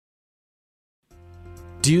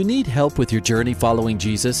Do you need help with your journey following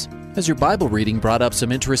Jesus? Has your Bible reading brought up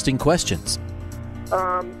some interesting questions?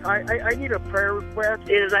 I need a prayer request.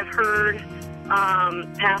 I've heard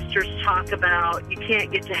pastors talk about you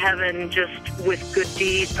can't get to heaven just with good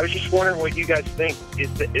deeds. I was just wondering what you guys think.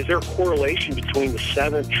 Is there a correlation between the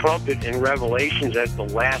seventh trumpet in Revelations as the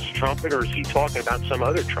last trumpet, or is he talking about some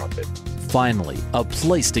other trumpet? Finally, a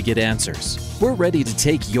place to get answers. We're ready to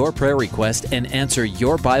take your prayer request and answer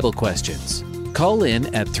your Bible questions. Call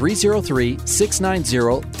in at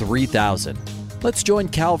 303-690-3000. Let's join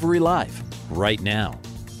Calvary Live right now.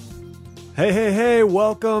 Hey,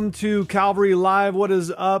 welcome to Calvary Live. What is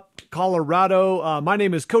up, Colorado? My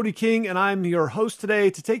name is Cody King, and I'm your host today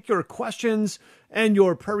to take your questions and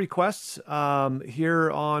your prayer requests here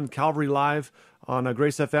on Calvary Live on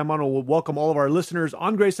Grace FM. I want to welcome all of our listeners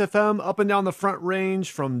on Grace FM up and down the Front Range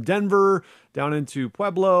from Denver down into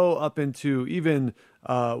Pueblo, up into even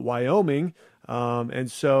Wyoming. And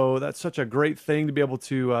so that's such a great thing to be able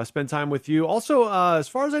to spend time with you. Also, as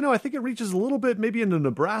far as I know, I think it reaches a little bit maybe into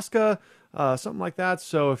Nebraska, something like that.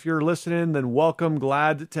 So if you're listening, then welcome.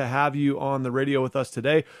 Glad to have you on the radio with us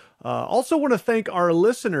today. Also want to thank our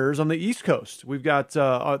listeners on the East Coast. We've got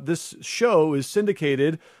this show is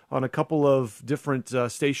syndicated on a couple of different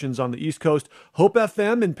stations on the East Coast. Hope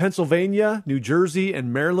FM in Pennsylvania, New Jersey,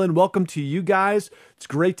 and Maryland. Welcome to you guys. It's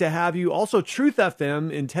great to have you. Also, Truth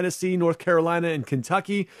FM in Tennessee, North Carolina, and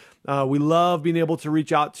Kentucky. We love being able to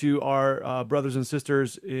reach out to our brothers and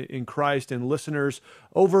sisters in Christ and listeners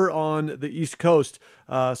over on the East Coast.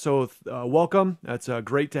 So welcome. That's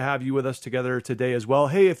great to have you with us together today as well.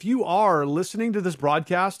 Hey, if you are listening to this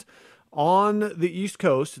broadcast on the East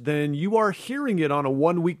Coast, then you are hearing it on a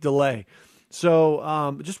 1-week delay.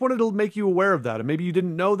 So just wanted to make you aware of that. And maybe you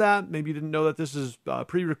didn't know that. Maybe you didn't know that this is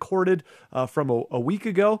pre-recorded from a week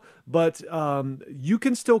ago. But you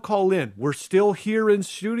can still call in. We're still here in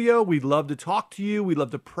studio. We'd love to talk to you. We'd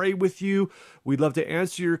love to pray with you. We'd love to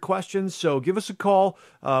answer your questions. So give us a call.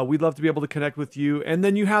 We'd love to be able to connect with you. And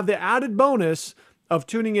then you have the added bonus of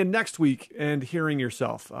tuning in next week and hearing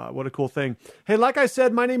yourself. What a cool thing. Hey, like I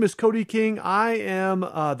said, my name is Cody King. I am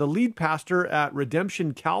the lead pastor at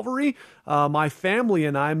Redemption Calvary. My family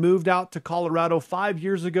and I moved out to Colorado 5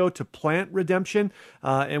 years ago to plant Redemption,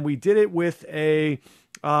 and we did it with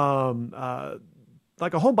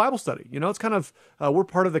like a home Bible study. You know, it's kind of, we're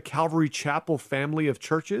part of the Calvary Chapel family of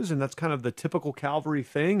churches, and that's kind of the typical Calvary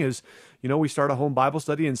thing is, you know, we start a home Bible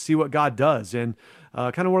study and see what God does. And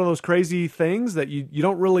kind of one of those crazy things that you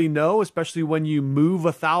don't really know, especially when you move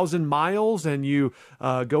 1,000 miles and you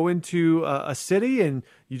go into a city and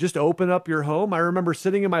you just open up your home. I remember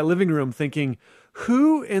sitting in my living room thinking,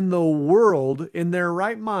 who in the world in their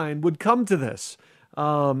right mind would come to this?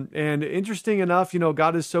 And interesting enough, you know,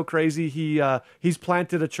 God is so crazy. He's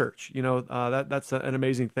planted a church, you know, that's an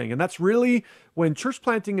amazing thing. And that's really when church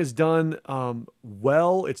planting is done,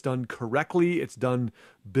 well, it's done correctly. It's done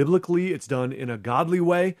biblically. It's done in a godly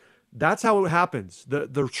way. That's how it happens.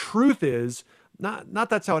 The truth is not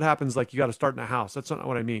that's how it happens. Like you got to start in a house. That's not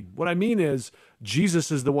what I mean. What I mean is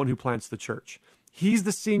Jesus is the one who plants the church. He's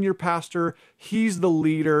the senior pastor. He's the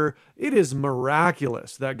leader. It is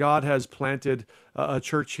miraculous that God has planted a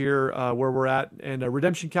church here where we're at. And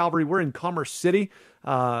Redemption Calvary, we're in Commerce City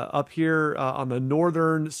up here on the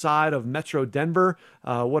northern side of Metro Denver.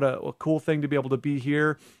 What a cool thing to be able to be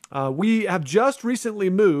here. We have just recently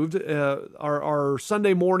moved our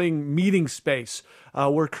Sunday morning meeting space.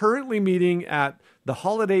 We're currently meeting at the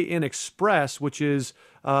Holiday Inn Express, which is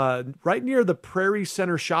right near the Prairie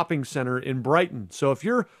Center Shopping Center in Brighton. So if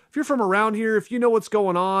you're from around here, if you know what's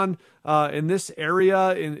going on in this area,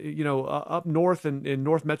 up north in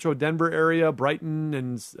North Metro Denver area, Brighton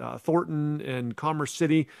and Thornton and Commerce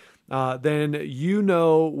City, then you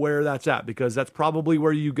know where that's at, because that's probably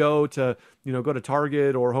where you go to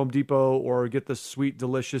Target or Home Depot or get the sweet,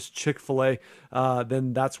 delicious Chick-fil-A.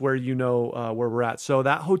 Then that's where you know where we're at. So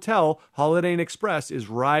that hotel, Holiday Inn Express, is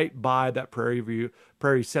right by that Prairie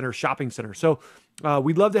Center Shopping Center. So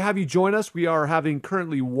we'd love to have you join us. We are having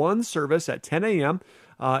currently one service at 10 a.m.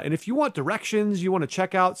 And if you want directions, you want to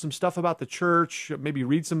check out some stuff about the church, maybe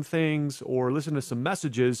read some things or listen to some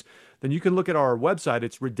messages, then you can look at our website.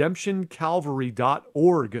 It's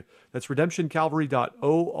redemptioncalvary.org. That's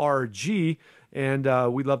redemptioncalvary.org.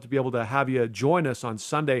 And we'd love to be able to have you join us on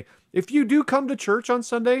Sunday. If you do come to church on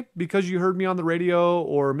Sunday because you heard me on the radio,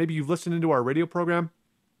 or maybe you've listened into our radio program,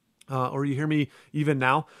 or you hear me even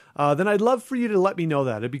now, then I'd love for you to let me know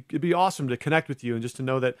that. It'd be awesome to connect with you and just to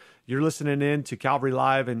know that you're listening in to Calvary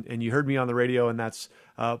Live and you heard me on the radio, and that's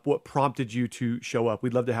what prompted you to show up.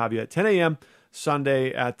 We'd love to have you at 10 a.m.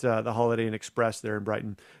 Sunday at the Holiday Inn Express there in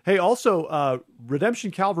Brighton. Hey, also, Redemption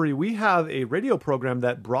Calvary, we have a radio program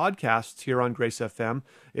that broadcasts here on Grace FM.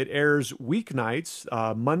 It airs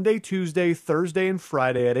weeknights, Monday, Tuesday, Thursday, and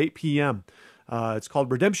Friday at 8 p.m. It's called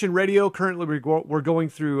Redemption Radio. Currently, we're going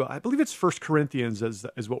through, I believe it's 1 Corinthians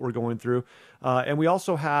is what we're going through. And we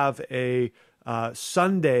also have a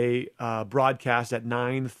Sunday broadcast at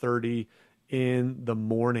 9:30 in the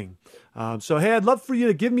morning. So, hey, I'd love for you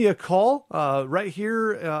to give me a call right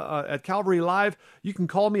here at Calvary Live. You can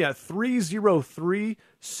call me at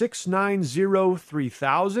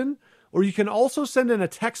 303-690-3000, or you can also send in a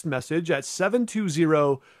text message at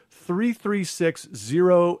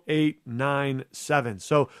 720-336-0897.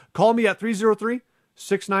 So call me at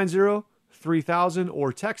 303-690-3000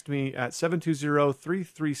 or text me at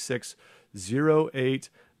 720-336-0897.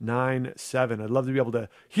 I'd love to be able to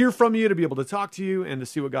hear from you, to be able to talk to you, and to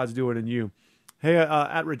see what God's doing in you. Hey,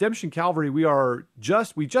 at Redemption Calvary, we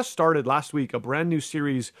just started last week a brand new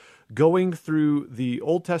series going through the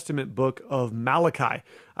Old Testament book of Malachi.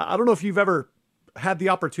 I don't know if you've ever had the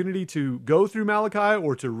opportunity to go through Malachi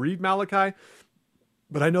or to read Malachi,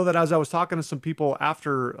 but I know that as I was talking to some people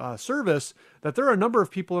after service, that there are a number of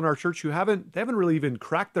people in our church who haven't really even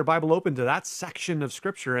cracked their Bible open to that section of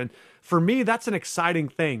Scripture. And for me, that's an exciting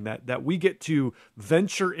thing that we get to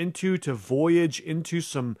venture into, to voyage into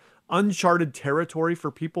some uncharted territory for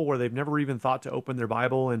people where they've never even thought to open their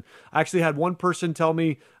Bible. And I actually had one person tell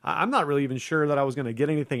me, I'm not really even sure that I was going to get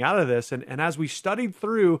anything out of this. And as we studied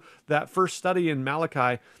through that first study in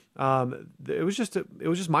Malachi, it was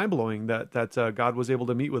just mind blowing that God was able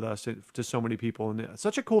to meet with us to so many people. And it's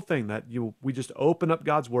such a cool thing that we just open up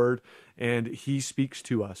God's word and he speaks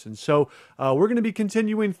to us. And so, we're going to be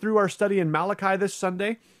continuing through our study in Malachi this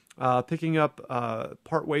Sunday, picking up,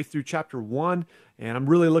 partway through chapter 1. And I'm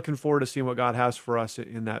really looking forward to seeing what God has for us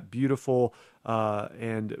in that beautiful,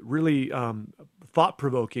 and really,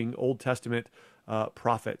 thought-provoking Old Testament,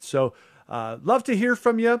 prophet. So, love to hear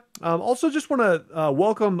from you. Also, just want to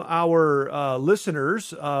welcome our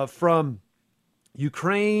listeners from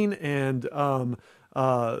Ukraine and all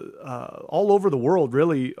over the world,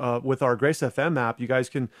 really, with our Grace FM app. You guys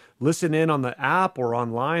can listen in on the app or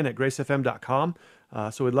online at gracefm.com.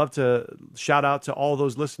 So we'd love to shout out to all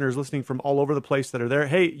those listeners listening from all over the place that are there.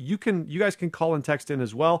 Hey, you guys can call and text in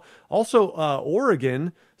as well. Also,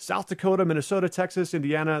 Oregon, South Dakota, Minnesota, Texas,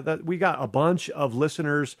 Indiana, that we got a bunch of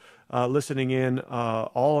listeners listening in,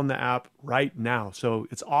 all on the app right now. So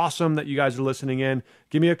it's awesome that you guys are listening in.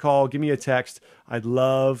 Give me a call, give me a text. I'd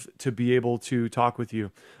love to be able to talk with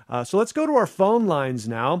you. So let's go to our phone lines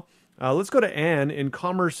now. Let's go to Ann in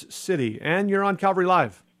Commerce City. Ann, you're on Calvary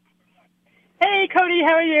Live. Hey, Cody,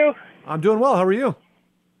 how are you? I'm doing well. How are you?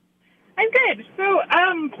 I'm good. So,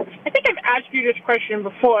 I think I've asked you this question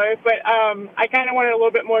before, but I kind of wanted a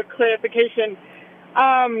little bit more clarification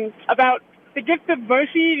about the gift of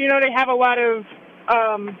mercy. You know, they have a lot of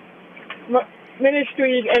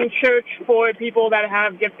ministries in church for people that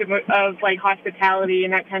have gift of like hospitality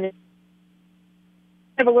and that kind of.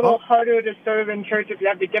 It's a little harder to serve in church if you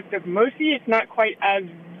have the gift of mercy. It's not quite as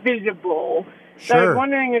visible. So I was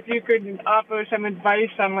wondering if you could offer some advice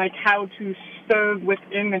on like how to serve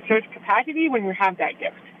within the church capacity when you have that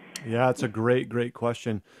gift. Yeah, it's a great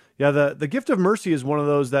question. Yeah, the gift of mercy is one of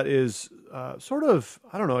those that is sort of,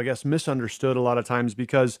 I don't know, I guess misunderstood a lot of times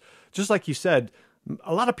because just like you said,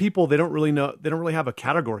 a lot of people, they don't really have a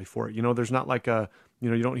category for it. You know, there's not like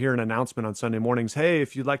you don't hear an announcement on Sunday mornings, hey,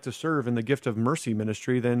 if you'd like to serve in the Gift of Mercy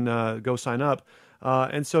ministry, then go sign up.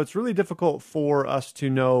 And so it's really difficult for us to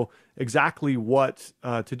know exactly what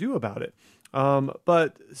to do about it.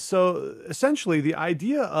 But so essentially the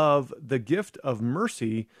idea of the gift of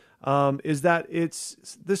mercy is that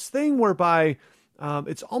it's this thing whereby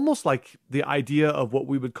it's almost like the idea of what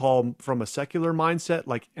we would call from a secular mindset,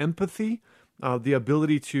 like empathy, the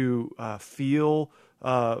ability to feel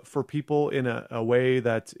for people in a way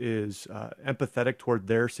that is empathetic toward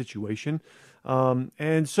their situation.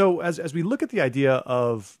 And so as we look at the idea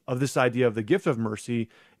of this idea of the gift of mercy,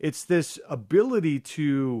 it's this ability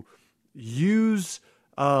to use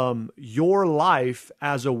your life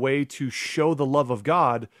as a way to show the love of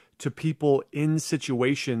God to people in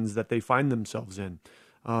situations that they find themselves in.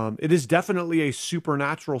 It is definitely a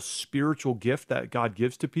supernatural spiritual gift that God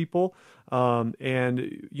gives to people.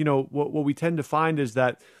 And, you know, what we tend to find is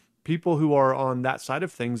that people who are on that side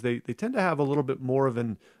of things, they tend to have a little bit more of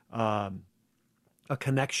an, a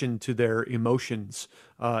connection to their emotions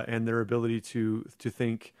and their ability to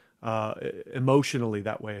think emotionally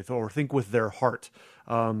that way, or think with their heart.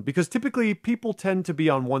 Because typically people tend to be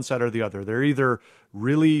on one side or the other. They're either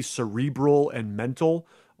really cerebral and mental,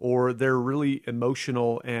 or they're really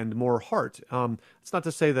emotional and more heart. It's not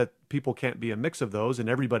to say that people can't be a mix of those, and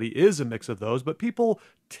everybody is a mix of those, but people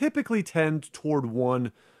typically tend toward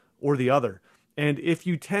one or the other. And if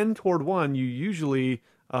you tend toward one, you usually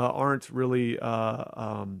aren't really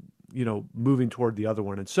moving toward the other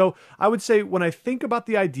one. And so I would say, when I think about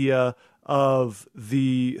the idea of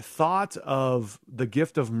the thought of the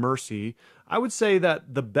gift of mercy, I would say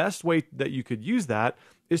that the best way that you could use that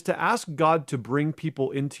is to ask God to bring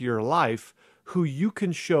people into your life who you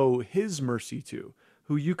can show His mercy to,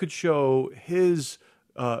 who you could show His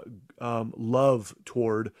love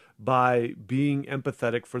toward by being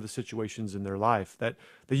empathetic for the situations in their life. That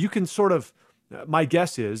you can sort of, my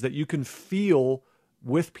guess is that you can feel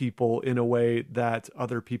with people in a way that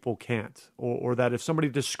other people can't, or that if somebody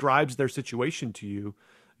describes their situation to you,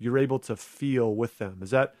 you're able to feel with them.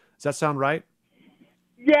 Does that sound right?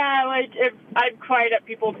 Yeah, like if I've cried at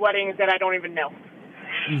people's weddings that I don't even know.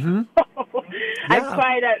 Mm-hmm. I've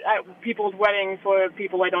cried at people's weddings for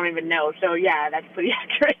people I don't even know. So yeah, that's pretty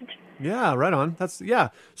accurate. Yeah, right on.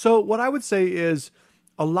 So what I would say is,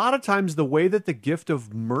 a lot of times the way that the gift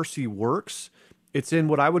of mercy works, it's in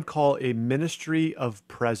what I would call a ministry of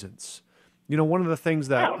presence. One of the things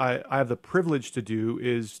that I have the privilege to do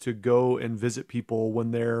is to go and visit people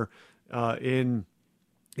when they're in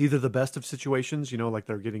either the best of situations, like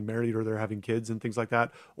they're getting married or they're having kids and things like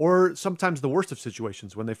that, or sometimes the worst of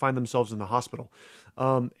situations when they find themselves in the hospital.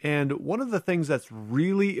 And one of the things that's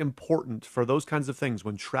really important for those kinds of things,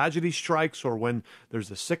 when tragedy strikes or when there's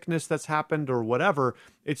a sickness that's happened or whatever,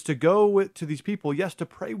 it's to go to these people, yes, to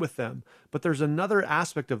pray with them. But there's another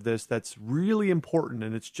aspect of this that's really important,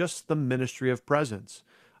 and it's just the ministry of presence.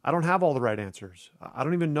 I don't have all the right answers. I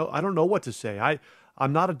don't know what to say.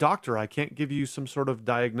 I'm not a doctor. I can't give you some sort of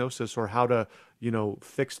diagnosis or how to,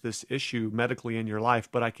 fix this issue medically in your life,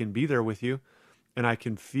 but I can be there with you and I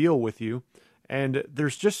can feel with you. And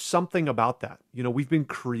there's just something about that. We've been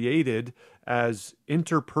created as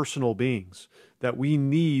interpersonal beings, that we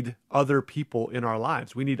need other people in our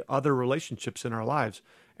lives. We need other relationships in our lives.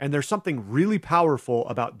 And there's something really powerful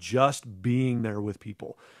about just being there with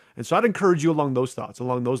people. And so I'd encourage you along those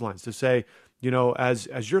lines to say,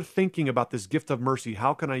 as you're thinking about this gift of mercy,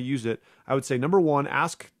 how can I use it? I would say, number one,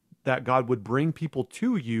 ask that God would bring people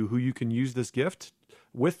to you who you can use this gift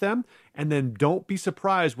with them. And then don't be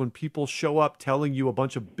surprised when people show up telling you a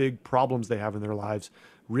bunch of big problems they have in their lives.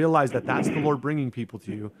 Realize that that's the Lord bringing people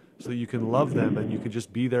to you so that you can love them and you can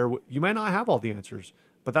just be there. You might not have all the answers,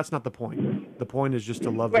 but that's not the point. The point is just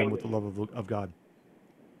to love them with the love of God.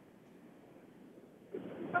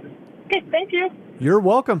 Okay, thank you. You're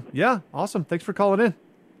welcome. Yeah, awesome. Thanks for calling in.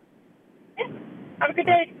 Yeah. Have a good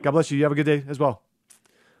day. God bless you. You have a good day as well.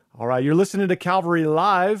 All right, you're listening to Calvary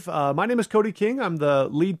Live. My name is Cody King. I'm the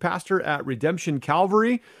lead pastor at Redemption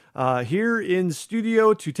Calvary, here in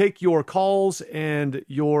studio to take your calls and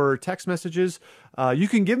your text messages. You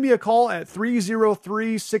can give me a call at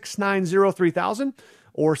 303-690-3000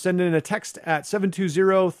 or send in a text at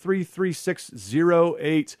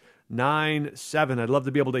 720-336-0897. I'd love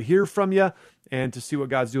to be able to hear from you and to see what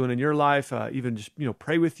God's doing in your life, even just,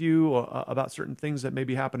 pray with you about certain things that may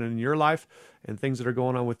be happening in your life and things that are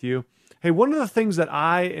going on with you. Hey, one of the things that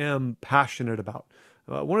I am passionate about,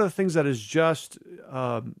 one of the things that is just,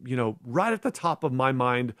 right at the top of my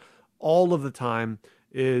mind all of the time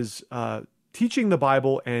is teaching the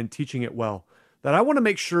Bible and teaching it well. That I want to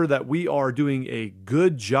make sure that we are doing a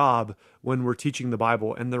good job when we're teaching the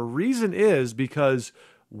Bible. And the reason is because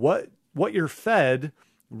what you're fed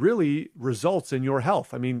really results in your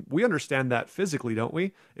health. I mean, we understand that physically, don't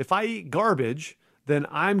we? If I eat garbage, then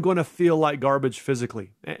I'm going to feel like garbage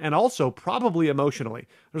physically and also probably emotionally.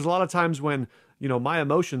 There's a lot of times when, my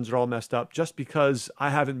emotions are all messed up just because I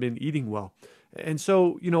haven't been eating well. And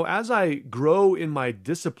so, as I grow in my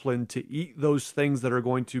discipline to eat those things that are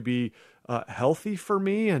going to be healthy for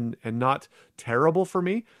me and not terrible for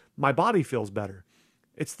me, my body feels better.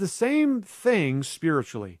 It's the same thing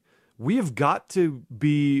spiritually. We have got to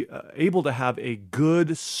be able to have a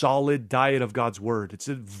good, solid diet of God's Word. It's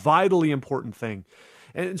a vitally important thing.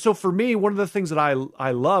 And so for me, one of the things that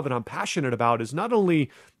I love and I'm passionate about is not only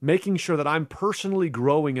making sure that I'm personally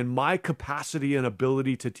growing in my capacity and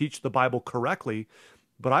ability to teach the Bible correctly,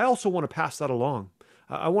 but I also want to pass that along.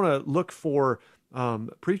 I want to look for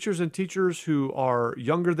preachers and teachers who are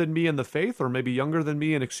younger than me in the faith or maybe younger than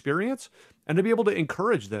me in experience, and to be able to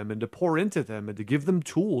encourage them and to pour into them and to give them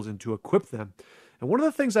tools and to equip them. And one of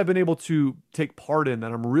the things I've been able to take part in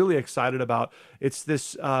that I'm really excited about, it's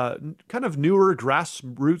this kind of newer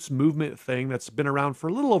grassroots movement thing that's been around for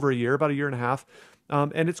a little over a year, about a year and a half.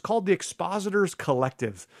 And it's called the Expositors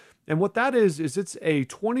Collective. And what that is it's a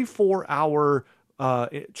 24-hour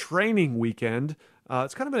training weekend.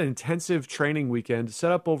 It's kind of an intensive training weekend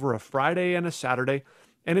set up over a Friday and a Saturday.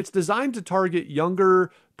 And it's designed to target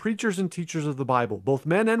younger preachers and teachers of the Bible, both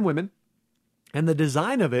men and women. And the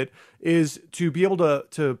design of it is to be able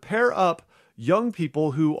to pair up young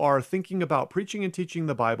people who are thinking about preaching and teaching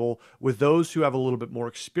the Bible with those who have a little bit more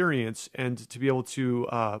experience, and to be able to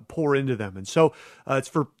pour into them. And so it's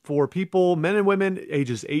for people, men and women,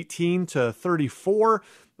 ages 18 to 34.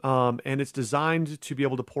 And it's designed to be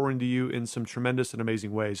able to pour into you in some tremendous and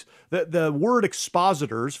amazing ways. The word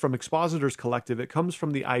expositors, from Expositors Collective, it comes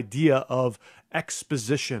from the idea of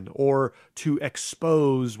exposition, or to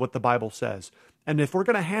expose what the Bible says. And if we're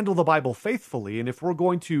going to handle the Bible faithfully, and if we're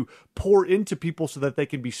going to pour into people so that they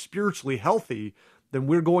can be spiritually healthy, then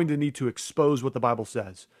we're going to need to expose what the Bible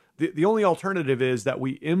says. The only alternative is that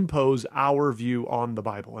we impose our view on the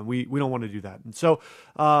Bible, and we don't want to do that. And so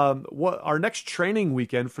what our next training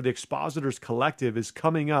weekend for the Expositors Collective is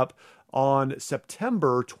coming up on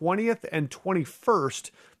September 20th and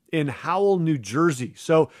 21st in Howell, New Jersey.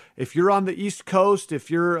 So if you're on the East Coast,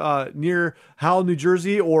 if you're near Howell, New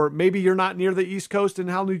Jersey, or maybe you're not near the East Coast in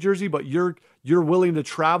Howell, New Jersey, but you're willing to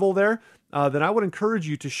travel there, then I would encourage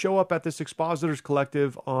you to show up at this Expositors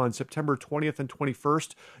Collective on September 20th and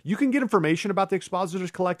 21st. You can get information about the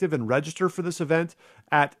Expositors Collective and register for this event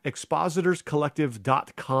at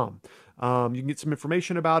expositorscollective.com. You can get some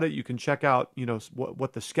information about it. You can check out,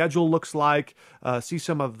 what the schedule looks like, see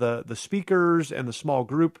some of the speakers and the small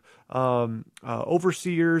group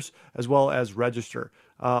overseers, as well as register.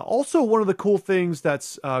 Also, one of the cool things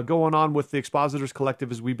that's going on with the Expositors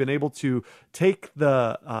Collective is we've been able to take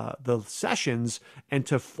the sessions and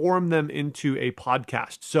to form them into a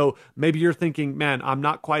podcast. So maybe you're thinking, man, I'm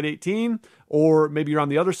not quite 18, or maybe you're on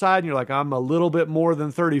the other side and you're like, I'm a little bit more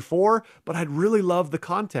than 34, but I'd really love the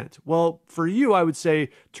content. Well, for you, I would say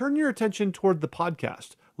turn your attention toward the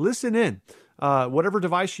podcast. Listen in. Whatever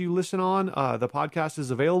device you listen on, the podcast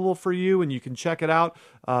is available for you, and you can check it out,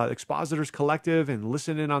 Expositors Collective, and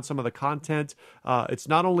listen in on some of the content. It's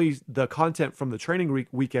not only the content from the training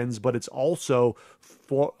weekends, but it's also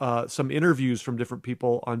for some interviews from different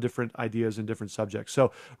people on different ideas and different subjects.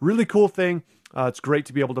 So really cool thing. It's great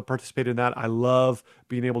to be able to participate in that. I love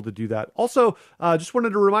being able to do that. Also, just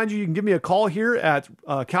wanted to remind you can give me a call here at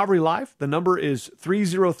Calvary Live. The number is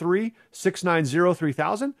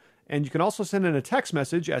 303-690-3000. And you can also send in a text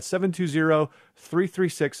message at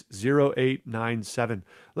 720-336-0897.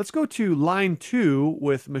 Let's go to line 2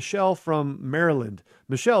 with Michelle from Maryland.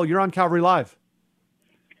 Michelle, you're on Calvary Live.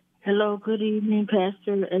 Hello, good evening,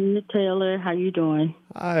 Pastor Ed Taylor. How you doing?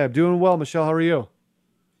 Hi, I'm doing well, Michelle. How are you?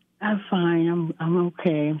 I'm fine. I'm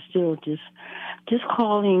okay. I'm still just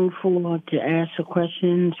calling to ask a question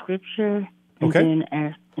in Scripture, and then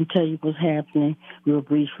ask and tell you what's happening real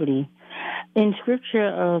briefly. In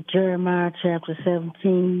Scripture, Jeremiah chapter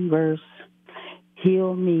 17, verse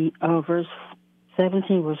 17, verse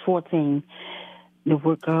 14, the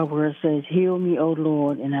word God word says, "Heal me, O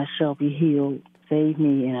Lord, and I shall be healed. Save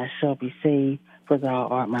me, and I shall be saved, for thou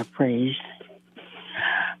art my praise."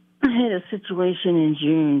 I had a situation in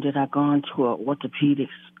June that I gone to a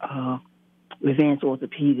orthopedics, advanced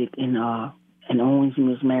orthopedic in Owings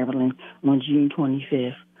Mills, Maryland, on June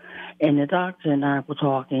 25th. And the doctor and I were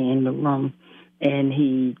talking in the room, and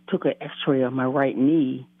he took an x-ray of my right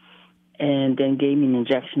knee and then gave me an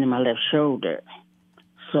injection in my left shoulder.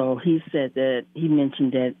 So he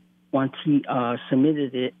mentioned that once he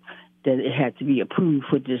submitted it, that it had to be approved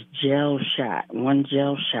for this one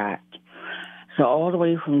gel shot. So all the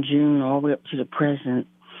way from June all the way up to the present,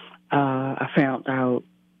 I found out,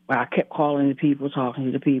 I kept calling the people, talking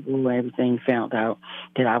to the people, everything, found out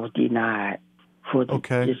that I was denied for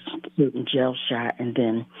this certain gel shot. And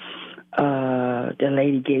then the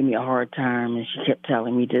lady gave me a hard time, and she kept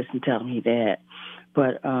telling me this and telling me that.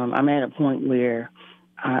 But I'm at a point where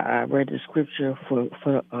I read the Scripture for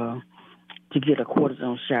to get a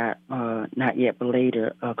cortisone shot, not yet, but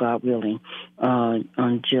later, God willing,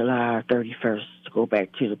 on July 31st, to go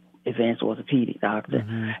back to the advanced orthopedic doctor.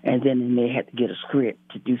 Mm-hmm. And then they had to get a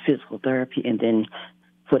script to do physical therapy, and then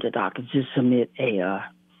for the doctor to submit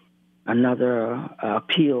another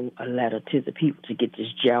appeal, a letter to the people to get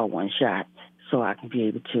this gel one shot, so I can be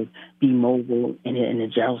able to be mobile. And the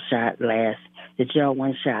gel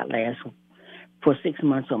one shot lasts for 6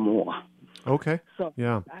 months or more. Okay. So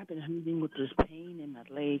yeah, I've been hurting with this pain in my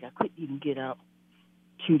leg. I couldn't even get up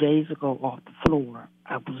 2 days ago off the floor.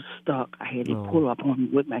 I was stuck. I had to pull up on me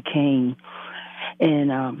with my cane.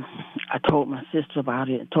 And I told my sister about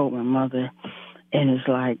it, told my mother, and it's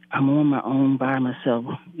like I'm on my own by myself,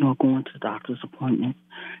 going to doctor's appointments.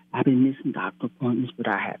 I've been missing doctor appointments, but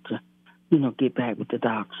I had to, get back with the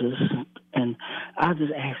doctors. And I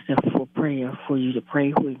just asked them for prayer, for you to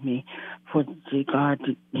pray with me, for God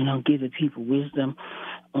to, give the people wisdom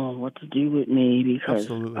on what to do with me, because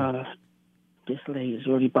this lady's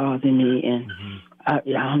really bothering me, and I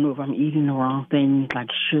don't know if I'm eating the wrong things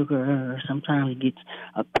like sugar, or sometimes it gets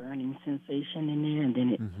a burning sensation in there, and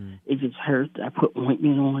then it just hurts. I put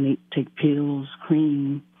ointment on it, take pills,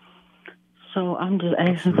 cream. So I'm just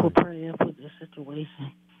asking for prayer for this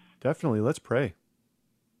situation. Definitely. Let's pray.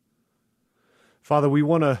 Father, we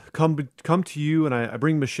want to come to you, and I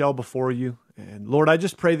bring Michelle before you. And Lord, I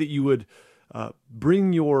just pray that you would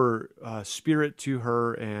bring your spirit to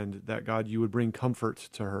her, and that, God, you would bring comfort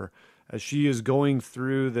to her as she is going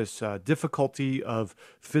through this difficulty of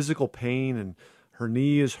physical pain, and her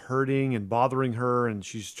knee is hurting and bothering her, and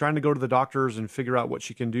she's trying to go to the doctors and figure out what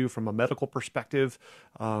she can do from a medical perspective.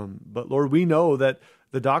 But Lord, we know that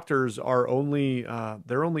the doctors are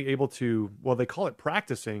they're only able to, they call it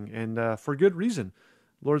practicing, and for good reason.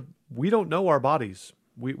 Lord, we don't know our bodies.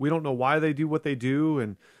 We don't know why they do what they do,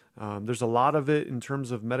 and there's a lot of it in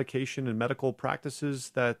terms of medication and medical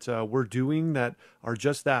practices that we're doing that are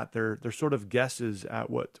just that. They're sort of guesses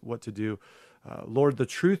at what to do. Lord, the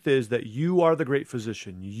truth is that you are the great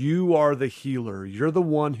physician. You are the healer. You're the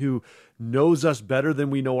one who knows us better than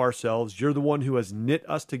we know ourselves. You're the one who has knit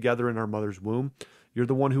us together in our mother's womb. You're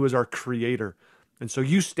the one who is our creator. And so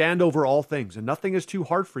you stand over all things, and nothing is too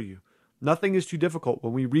hard for you. Nothing is too difficult.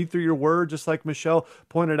 When we read through your word, just like Michelle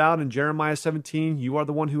pointed out in Jeremiah 17, you are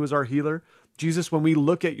the one who is our healer. Jesus, when we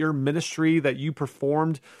look at your ministry that you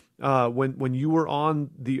performed when you were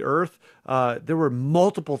on the earth, there were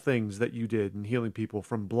multiple things that you did in healing people,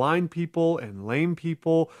 from blind people and lame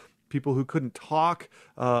people, people who couldn't talk.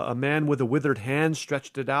 A man with a withered hand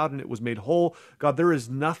stretched it out and it was made whole. God, there is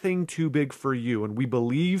nothing too big for you, and we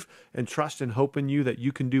believe and trust and hope in you that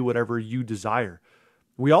you can do whatever you desire.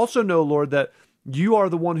 We also know, Lord, that you are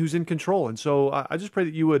the one who's in control. And so I just pray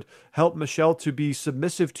that you would help Michelle to be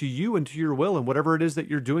submissive to you and to your will, and whatever it is that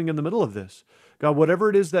you're doing in the middle of this. God, whatever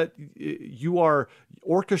it is that you are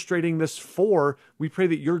orchestrating this for, we pray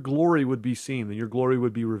that your glory would be seen, that your glory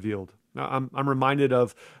would be revealed. Now, I'm reminded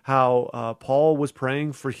of how Paul was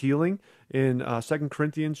praying for healing in 2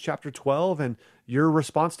 Corinthians chapter 12, and your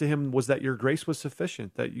response to him was that your grace was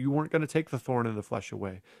sufficient, that you weren't going to take the thorn in the flesh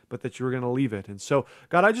away, but that you were going to leave it. And so,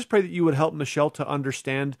 God, I just pray that you would help Michelle to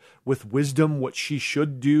understand with wisdom what she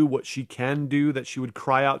should do, what she can do, that she would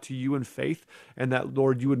cry out to you in faith, and that,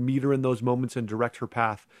 Lord, you would meet her in those moments and direct her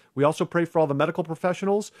path. We also pray for all the medical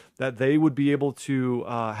professionals, that they would be able to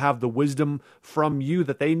have the wisdom from you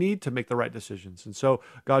that they need to make the right decisions. And so,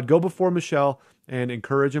 God, go before Michelle and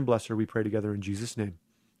encourage and bless her. We pray together in Jesus' name.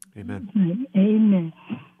 Amen. Amen.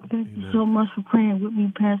 Thank you so much for praying with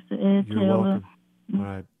me, Pastor Ed You're Taylor. welcome. All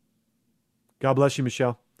right. God bless you,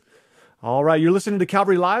 Michelle. All right. You're listening to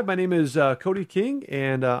Calvary Live. My name is Cody King,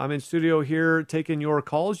 and I'm in studio here taking your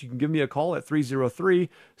calls. You can give me a call at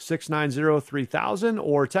 303-690-3000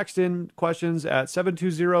 or text in questions at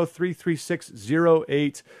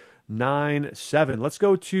 720-336-0897. Let's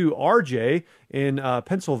go to RJ in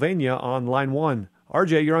Pennsylvania on line 1.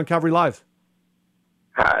 RJ, you're on Calvary Live.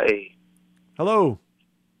 Hi. Hello.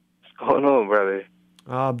 What's going on, brother?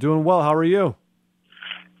 I'm doing well. How are you?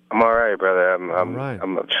 I'm all right, brother. I'm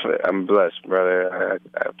blessed, brother.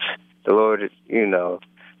 The Lord is,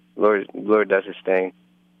 Lord does His thing.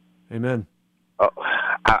 Amen. Oh,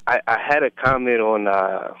 I had a comment on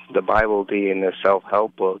the Bible being a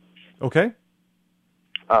self-help book. Okay.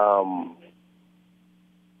 One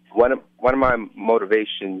of my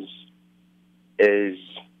motivations is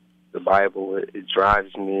the Bible. It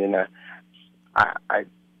drives me, and I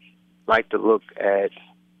like to look at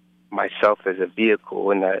myself as a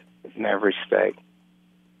vehicle in that respect.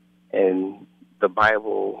 And the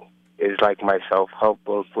Bible is like my self-help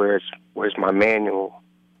book, where's my manual,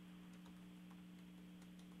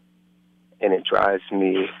 and it drives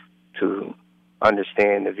me to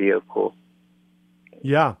understand the vehicle.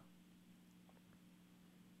 Yeah.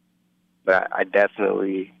 But I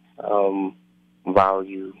definitely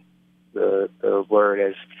value the word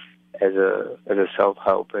as a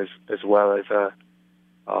self-help as well as a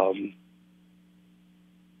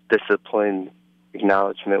disciplined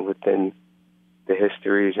acknowledgement within the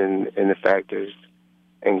histories and the factors,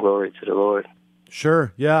 and glory to the Lord.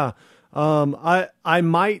 Sure, yeah. I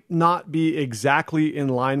might not be exactly in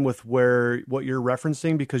line with what you're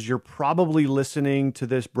referencing, because you're probably listening to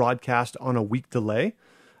this broadcast on a week delay.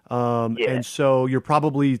 And so you're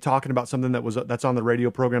probably talking about something that's on the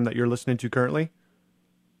radio program that you're listening to currently.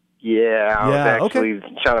 Yeah, I was actually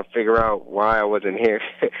trying to figure out why I wasn't here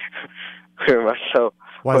myself.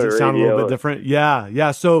 Why does it sound a little bit different?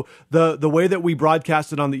 Yeah. So the way that we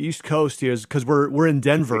broadcasted on the East Coast here is because we're in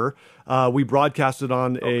Denver. We broadcasted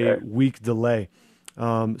on a week delay.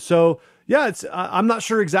 So yeah, I'm not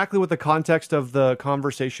sure exactly what the context of the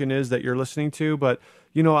conversation is that you're listening to, but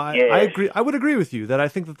I agree. I would agree with you that I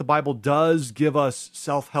think that the Bible does give us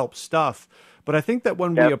self-help stuff, but I think that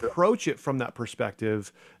when we approach it from that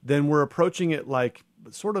perspective, then we're approaching it like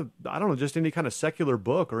sort of, I don't know, just any kind of secular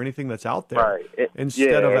book or anything that's out there, right?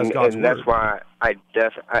 Instead of as God's and word. That's why I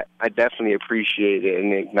definitely appreciate it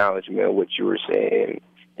and the acknowledgement of what you were saying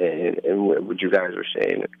and what you guys were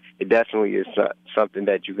saying. It definitely is something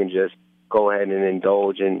that you can just go ahead and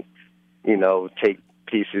indulge in, take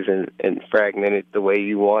pieces and fragment it the way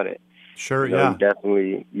you want it. Sure, You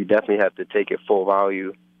definitely have to take it full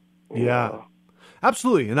value. Yeah.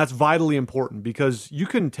 Absolutely, and that's vitally important, because you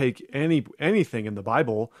can take anything in the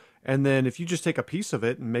Bible, and then if you just take a piece of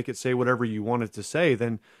it and make it say whatever you want it to say,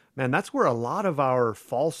 then, man, that's where a lot of our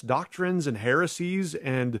false doctrines and heresies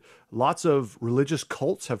and lots of religious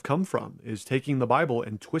cults have come from, is taking the Bible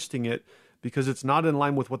and twisting it because it's not in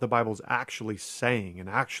line with what the Bible's actually saying and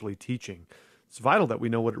actually teaching. It's vital that we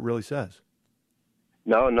know what it really says.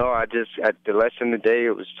 No, the lesson today,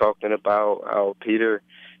 it was talking about how Peter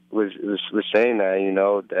was saying that,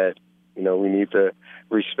 that we need to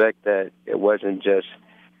respect that it wasn't just,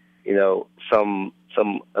 some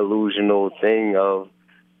illusional thing of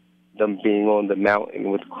them being on the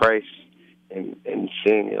mountain with Christ and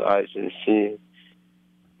seeing Elijah and seeing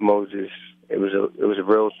Moses. It was a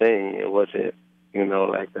real thing. It wasn't,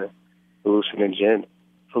 like a hallucinogen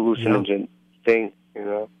thing.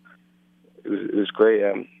 It was great.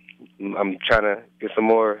 I'm trying to get some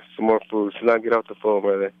more food so not get off the phone,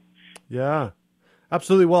 brother. Yeah,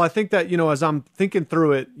 absolutely. Well, I think that, as I'm thinking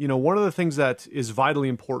through it, one of the things that is vitally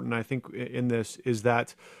important, I think, in this is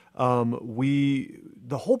that the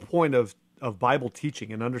whole point of Bible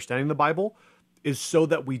teaching and understanding the Bible is so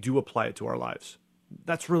that we do apply it to our lives.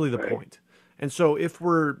 That's really the point. And so if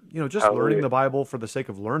we're, just learning the Bible for the sake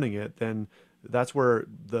of learning it, then that's where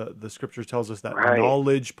the scripture tells us that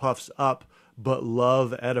knowledge puffs up, but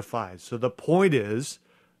love edifies. So the point is,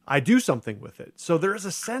 I do something with it. So there is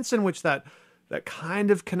a sense in which that kind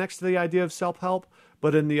of connects to the idea of self-help,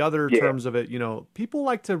 but in the other terms of it, people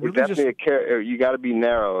like to really you got to be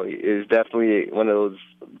narrow. It's definitely one of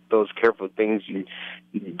those careful things. You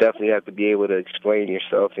definitely have to be able to explain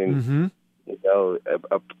yourself and be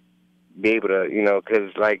able to, because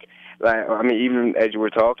like even as you were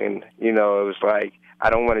talking, it was like, I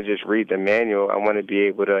don't want to just read the manual. I want to be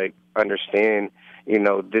able to understand,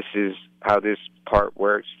 this is how this part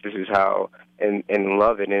works. This is how, and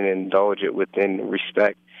love it and indulge it within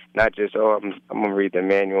respect. Not just, I'm going to read the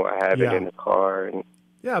manual. I have it in the car. And,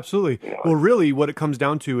 yeah, absolutely. Well, really what it comes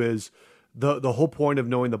down to is the whole point of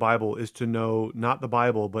knowing the Bible is to know not the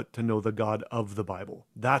Bible, but to know the God of the Bible.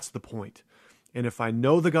 That's the point. And if I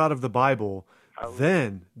know the God of the Bible,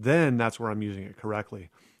 then that's where I'm using it correctly.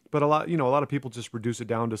 But a lot of people just reduce it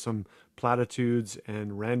down to some platitudes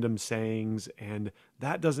and random sayings, and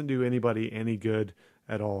that doesn't do anybody any good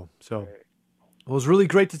at all. So, well, it was really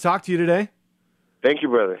great to talk to you today. Thank you,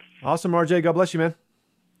 brother. Awesome, RJ. God bless you, man.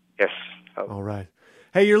 Yes. All right.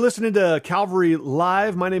 Hey, you're listening to Calvary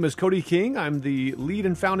Live. My name is Cody King. I'm the lead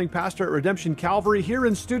and founding pastor at Redemption Calvary, here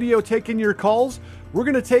in studio taking your calls. We're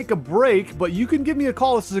going to take a break, but you can give me a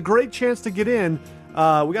call. This is a great chance to get in.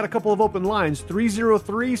 We got a couple of open lines,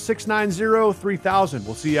 303-690-3000.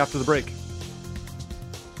 We'll see you after the break.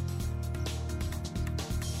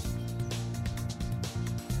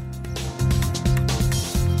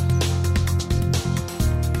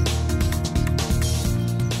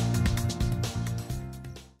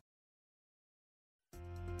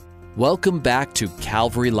 Welcome back to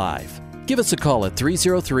Calvary Live. Give us a call at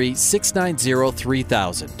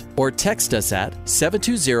 303-690-3000 or text us at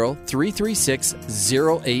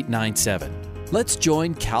 720-336-0897. Let's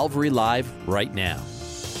join Calvary Live right now.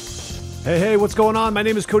 Hey, what's going on? My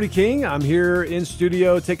name is Cody King. I'm here in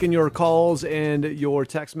studio taking your calls and your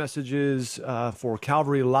text messages for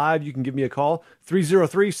Calvary Live. You can give me a call,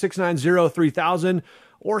 303-690-3000,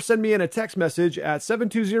 or send me in a text message at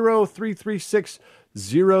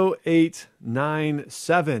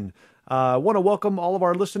 720-336-0897. I want to welcome all of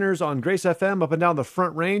our listeners on Grace FM up and down the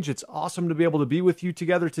Front Range. It's awesome to be able to be with you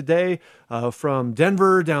together today, from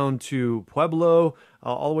Denver down to Pueblo,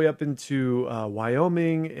 all the way up into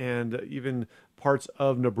Wyoming and even parts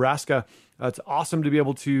of Nebraska. It's awesome to be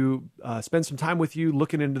able to spend some time with you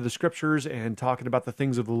looking into the scriptures and talking about the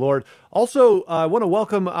things of the Lord. Also, I want to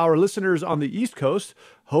welcome our listeners on the East Coast,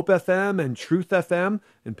 Hope FM and Truth FM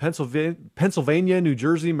in Pennsylvania, New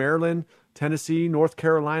Jersey, Maryland, Tennessee, North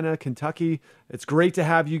Carolina, Kentucky. It's great to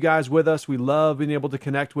have you guys with us. We love being able to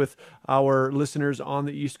connect with our listeners on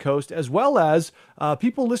the East Coast, as well as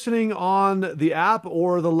people listening on the app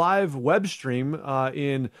or the live web stream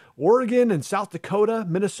in Oregon and South Dakota,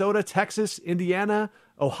 Minnesota, Texas, Indiana,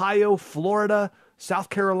 Ohio, Florida, South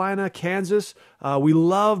Carolina, Kansas. We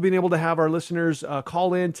love being able to have our listeners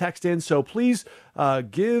call in, text in. So please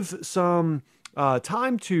give some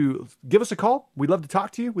time to give us a call. We'd love to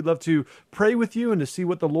talk to you. We'd love to pray with you and to see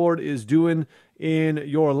what the Lord is doing in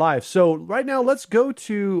your life. So right now, let's go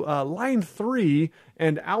to line 3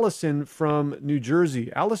 and Allison from New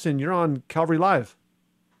Jersey. Allison, you're on Calvary Live.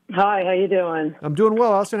 Hi, how you doing? I'm doing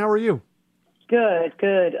well. Allison, how are you? Good.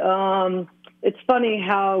 It's funny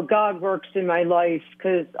how God works in my life,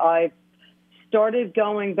 because I started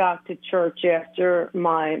going back to church after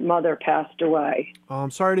my mother passed away. Oh,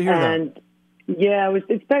 I'm sorry to hear that. Yeah,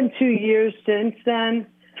 it's been 2 years since then,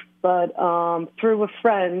 but through a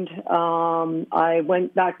friend, I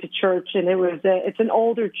went back to church, and it's an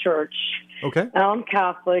older church. Okay. And I'm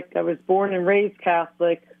Catholic. I was born and raised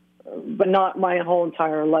Catholic, but not my whole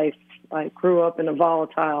entire life. I grew up in a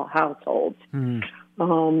volatile household.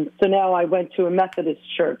 So now I went to a Methodist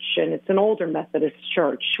church, and it's an older Methodist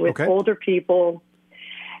church with older people.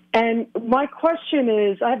 And my question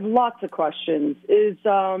is, I have lots of questions, is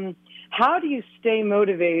how do you stay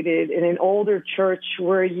motivated in an older church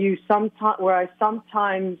where I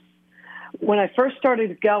sometimes, when I first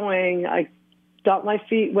started going, I got my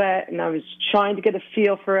feet wet and I was trying to get a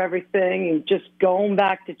feel for everything, and just going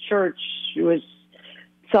back to church was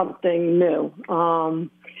something new.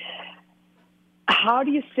 How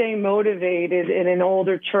do you stay motivated in an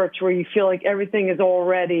older church where you feel like everything is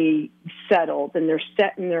already settled and they're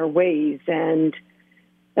set in their ways and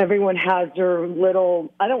everyone has their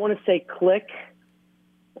little, I don't want to say clique,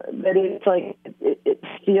 but it's like, it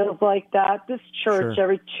feels like that. This church,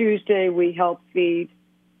 every Tuesday, we help feed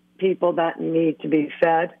people that need to be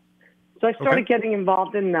fed. So I started getting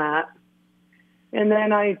involved in that. And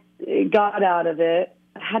then I got out of it.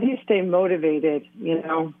 How do you stay motivated,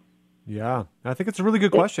 Yeah, I think it's a really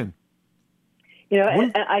good question.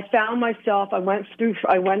 And I found myself, I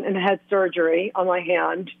went and had surgery on my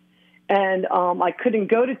hand, and I couldn't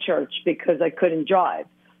go to church because I couldn't drive.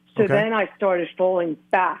 So then I started falling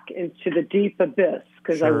back into the deep abyss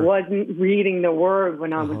because I wasn't reading the Word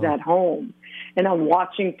when I was at home. And I'm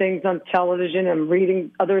watching things on television and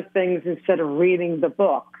reading other things instead of reading the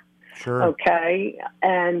book. Sure. Okay?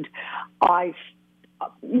 And my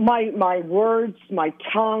words, my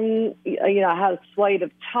tongue, I had a sleight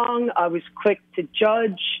of tongue. I was quick to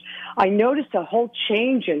judge. I noticed a whole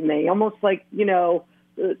change in me, almost like,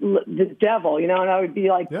 the devil, and I would be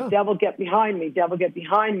like, devil, get behind me, devil, get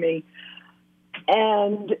behind me.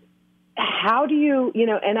 And how do you,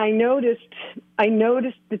 and I noticed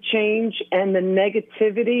the change and the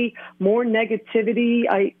negativity, more negativity.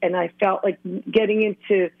 I felt like getting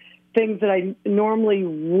into things that I normally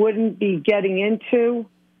wouldn't be getting into,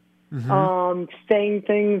 saying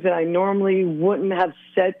things that I normally wouldn't have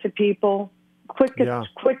said to people, quick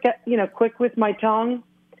with my tongue.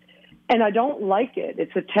 And I don't like it.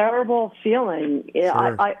 It's a terrible feeling.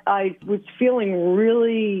 Sure. I was feeling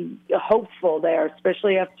really hopeful there,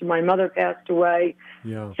 especially after my mother passed away.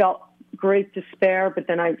 Yeah. Felt great despair, but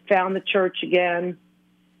then I found the church again.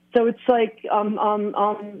 So it's like I'm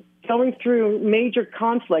going through major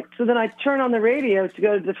conflict. So then I turn on the radio to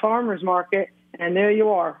go to the farmer's market, and there you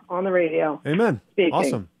are on the radio. Amen. Speaking.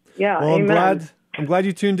 Awesome. Yeah, well, amen. I'm glad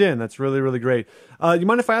you tuned in. That's really, really great. You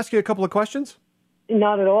mind if I ask you a couple of questions?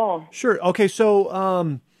 Not at all. Sure. Okay,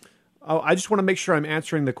 so I just want to make sure I'm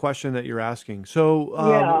answering the question that you're asking.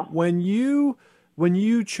 So when you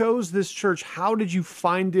chose this church, how did you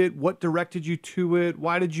find it? What directed you to it?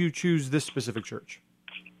 Why did you choose this specific church?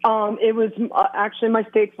 It was actually my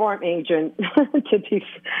State Farm agent, to be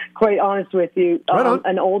quite honest with you. Right on.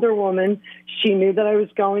 An older woman. She knew that I was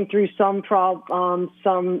going through some problem.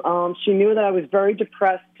 She knew that I was very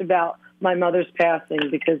depressed about my mother's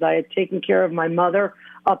passing because I had taken care of my mother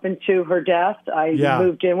up into her death. I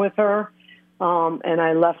moved in with her, and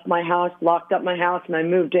I left my house, locked up my house, and I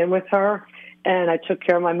moved in with her. And I took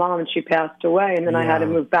care of my mom, and she passed away. And then I had to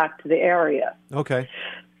move back to the area. Okay.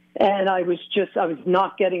 And I was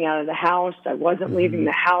not getting out of the house. I wasn't leaving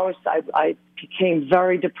the house. I became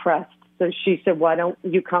very depressed. So she said, why don't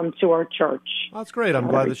you come to our church? That's great. I'm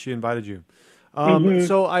glad that she invited you.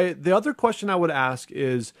 So the other question I would ask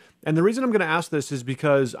is, and the reason I'm going to ask this is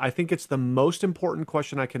because I think it's the most important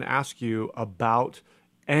question I can ask you about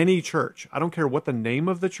any church. I don't care what the name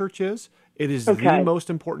of the church is. It is the most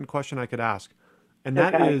important question I could ask. And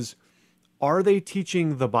that is, are they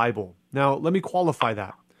teaching the Bible? Now, let me qualify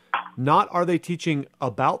that. Not are they teaching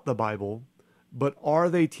about the Bible, but are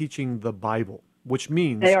they teaching the Bible? Which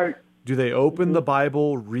means, do they open the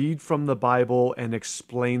Bible, read from the Bible, and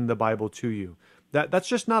explain the Bible to you? That's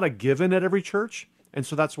just not a given at every church, and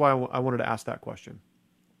so that's why I wanted to ask that question.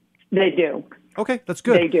 They do. Okay, that's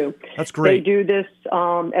good. They do. That's great. They do this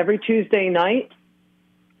every Tuesday night,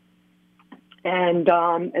 and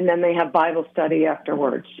then they have Bible study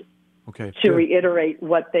afterwards. Okay. To reiterate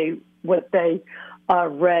what they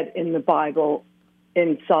read in the Bible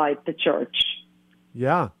inside the church.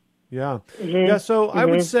 Yeah. So I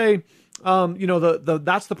would say,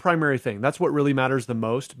 that's the primary thing. That's what really matters the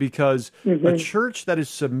most, because a church that is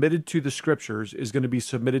submitted to the Scriptures is going to be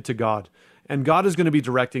submitted to God, and God is going to be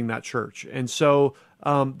directing that church. And so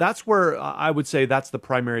that's where I would say that's the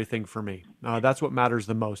primary thing for me. That's what matters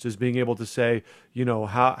the most, is being able to say,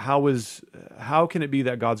 how can it be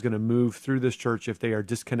that God's going to move through this church if they are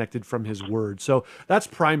disconnected from His Word? So that's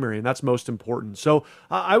primary, and that's most important. So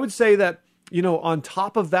I would say that, on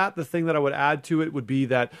top of that, the thing that I would add to it would be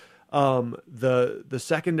that the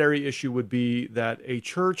secondary issue would be that a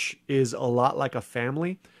church is a lot like a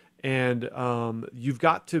family, and you've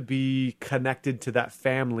got to be connected to that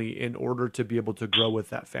family in order to be able to grow with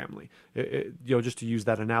that family. Just to use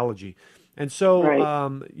that analogy. And so,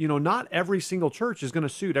 not every single church is going to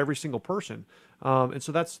suit every single person. And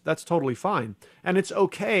so that's totally fine. And it's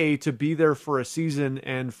okay to be there for a season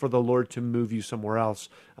and for the Lord to move you somewhere else.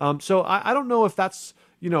 So I don't know if that's,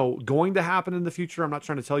 going to happen in the future. I'm not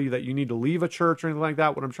trying to tell you that you need to leave a church or anything like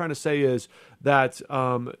that. What I'm trying to say is that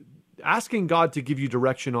asking God to give you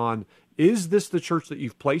direction on, is this the church that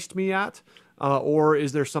you've placed me at? Or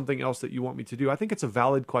is there something else that you want me to do? I think it's a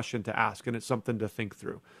valid question to ask, and it's something to think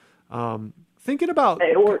through. Thinking about...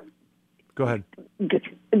 Go ahead.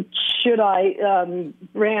 Should I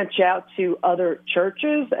branch out to other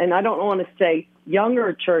churches? And I don't want to say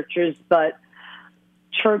younger churches, but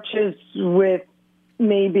churches with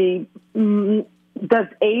maybe... does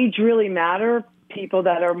age really matter? People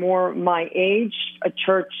that are more my age, a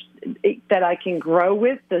church that I can grow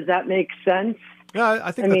with? Does that make sense? Yeah,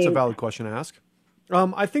 I think that's a valid question to ask.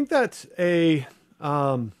 I think that's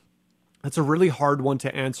that's a really hard one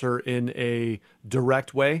to answer in a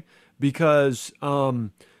direct way, because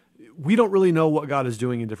we don't really know what God is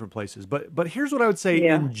doing in different places. But here's what I would say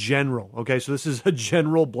in general. Okay, so this is a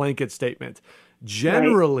general blanket statement.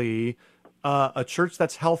 Generally, a church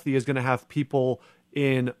that's healthy is going to have people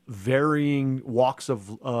in varying walks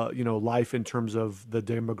of life in terms of the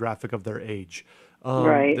demographic of their age.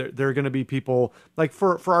 There are going to be people, like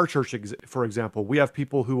for our church, for example, we have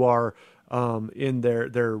people who are in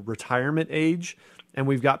their retirement age, and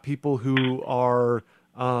we've got people who are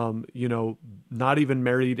not even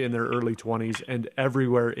married in their early 20s, and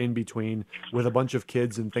everywhere in between, with a bunch of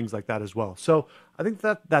kids and things like that as well. So I think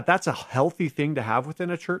that's a healthy thing to have within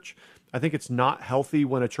a church. I think it's not healthy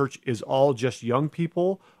when a church is all just young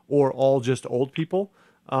people or all just old people.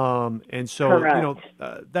 And so,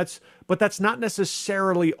 that's not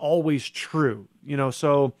necessarily always true,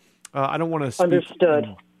 so I don't want to speak.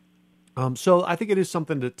 Understood. So I think it is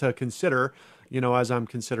something to consider, as I'm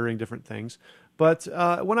considering different things. But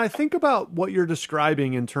when I think about what you're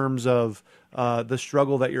describing in terms of the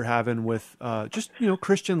struggle that you're having with just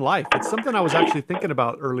Christian life, it's something I was actually thinking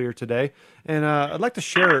about earlier today, and I'd like to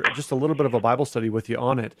share just a little bit of a Bible study with you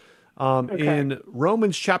on it. In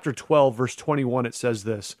Romans chapter 12, verse 21, it says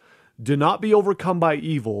this: "Do not be overcome by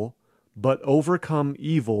evil, but overcome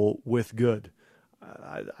evil with good."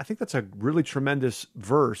 I think that's a really tremendous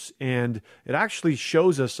verse, and it actually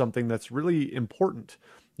shows us something that's really important.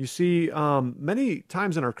 You see, many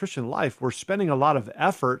times in our Christian life, we're spending a lot of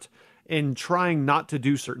effort in trying not to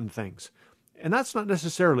do certain things. And that's not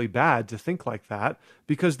necessarily bad to think like that,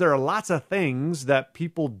 because there are lots of things that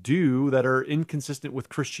people do that are inconsistent with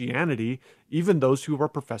Christianity, even those who are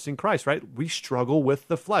professing Christ, right? We struggle with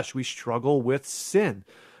the flesh. We struggle with sin.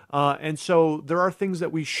 And so there are things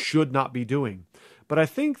that we should not be doing. But I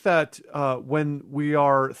think that when we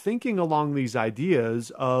are thinking along these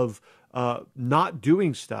ideas of not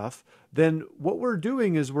doing stuff, then what we're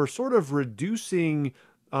doing is we're sort of reducing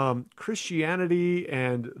Christianity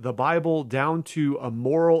and the Bible down to a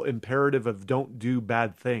moral imperative of don't do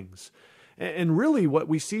bad things. And really what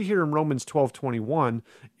we see here in Romans 12:21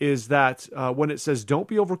 is that when it says, don't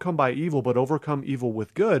be overcome by evil, but overcome evil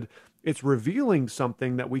with good, it's revealing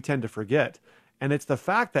something that we tend to forget. And it's the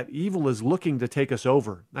fact that evil is looking to take us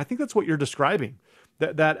over. And I think that's what you're describing.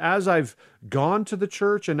 That as I've gone to the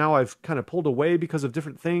church and now I've kind of pulled away because of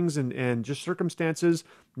different things and just circumstances,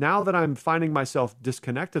 now that I'm finding myself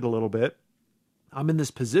disconnected a little bit, I'm in this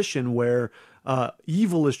position where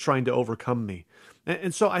evil is trying to overcome me.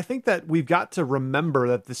 And so I think that we've got to remember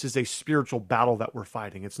that this is a spiritual battle that we're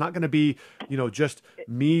fighting. It's not going to be, just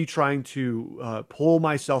me trying to pull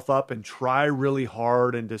myself up and try really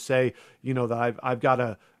hard and to say, that I've got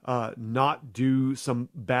to not do some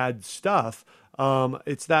bad stuff.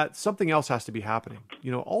 It's that something else has to be happening.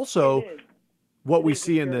 Also, what we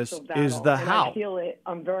see in this is the how. I feel it.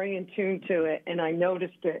 I'm very in tune to it, and I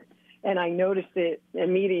noticed it. And I noticed it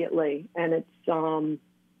immediately. And it's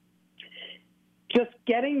just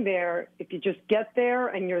getting there. If you just get there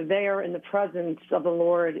and you're there in the presence of the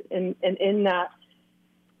Lord, and in that,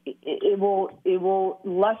 it will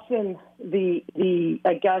lessen the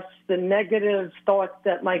I guess the negative thoughts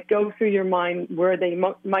that might go through your mind where they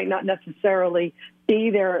might not necessarily be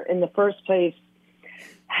there in the first place.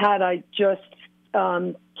 Had I just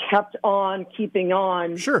kept on keeping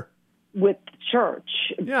on, sure, with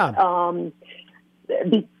church,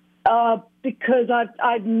 because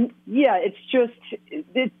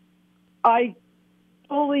I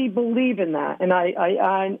fully believe in that, and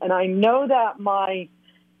I know that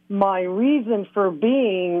my reason for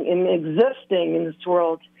being and existing in this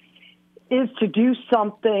world is to do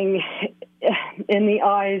something in the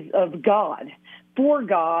eyes of God, for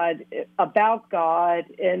God, about God,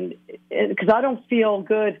 and because I don't feel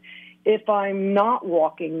good if I'm not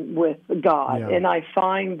walking with God, and I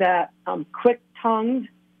find that I'm quick-tongued,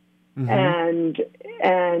 and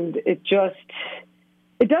it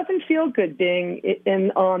doesn't feel good being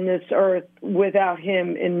on this earth without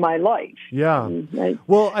Him in my life. Yeah.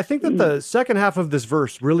 Well, I think that the second half of this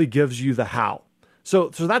verse really gives you the how. So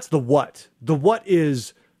that's the what. The what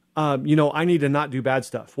is, I need to not do bad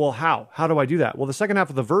stuff. Well, how? How do I do that? Well, the second half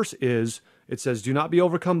of the verse is, it says, do not be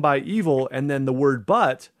overcome by evil, and then the word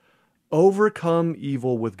but, overcome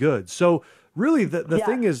evil with good. So really the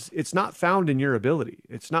thing is, it's not found in your ability.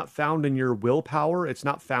 It's not found in your willpower. It's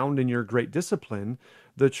not found in your great discipline.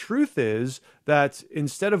 The truth is that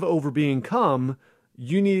instead of over being come,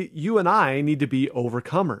 you and I need to be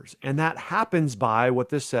overcomers. And that happens by what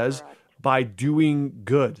this says, by doing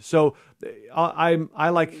good. So I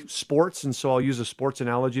like sports, and so I'll use a sports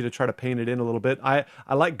analogy to try to paint it in a little bit. I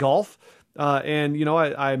like golf, and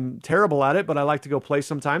I'm terrible at it, but I like to go play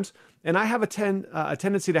sometimes. And I have a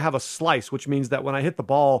tendency to have a slice, which means that when I hit the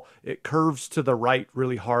ball, it curves to the right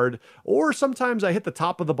really hard. Or sometimes I hit the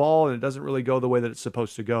top of the ball and it doesn't really go the way that it's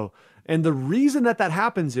supposed to go. And the reason that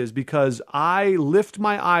happens is because I lift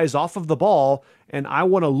my eyes off of the ball and I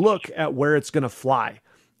want to look at where it's going to fly.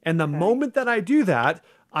 And the moment that I do that,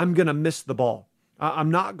 I'm going to miss the ball. I'm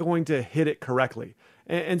not going to hit it correctly.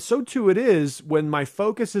 And so too it is when my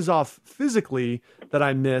focus is off physically that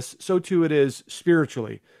I miss, so too it is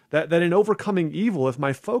spiritually. That in overcoming evil, if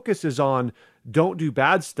my focus is on don't do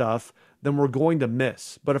bad stuff, then we're going to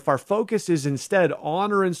miss. But if our focus is instead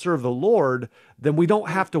honor and serve the Lord, then we don't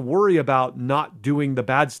have to worry about not doing the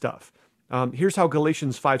bad stuff. Here's how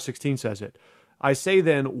Galatians 5:16 says it. I say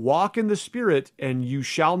then, walk in the Spirit, and you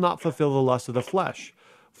shall not fulfill the lust of the flesh.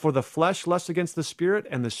 For the flesh lusts against the Spirit,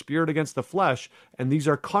 and the Spirit against the flesh, and these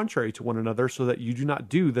are contrary to one another, so that you do not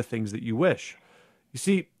do the things that you wish. You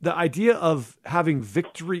see, the idea of having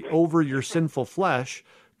victory over your sinful flesh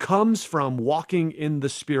comes from walking in the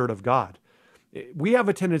Spirit of God. We have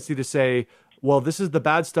a tendency to say, well, this is the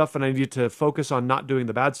bad stuff, and I need to focus on not doing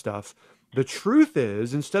the bad stuff. The truth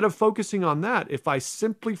is, instead of focusing on that, if I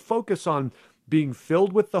simply focus on being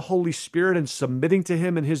filled with the Holy Spirit and submitting to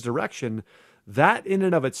Him in His direction, that in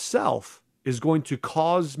and of itself is going to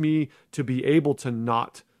cause me to be able to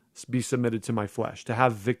not be submitted to my flesh, to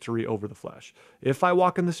have victory over the flesh. If I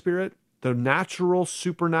walk in the Spirit, the natural,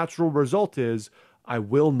 supernatural result is I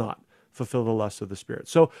will not fulfill the lusts of the Spirit.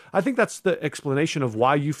 So I think that's the explanation of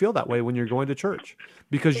why you feel that way when you're going to church,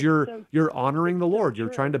 because you're honoring the Lord. You're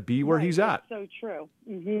trying to be where He's at. So true.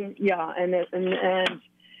 Mm-hmm. Yeah, and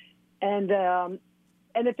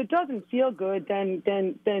if it doesn't feel good,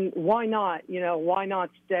 then why not? Why not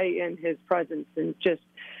stay in His presence and just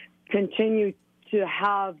continue to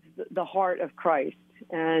have the heart of Christ?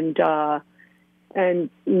 And and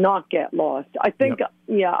not get lost. I think,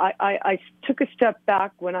 I took a step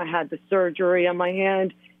back when I had the surgery on my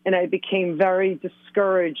hand, and I became very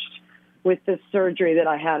discouraged with the surgery that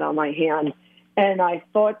I had on my hand. And I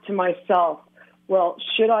thought to myself, well,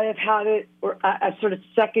 should I have had it? Or I sort of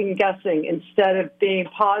second guessing instead of being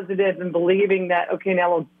positive and believing that, okay,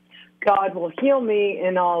 now God will heal me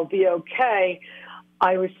and I'll be okay.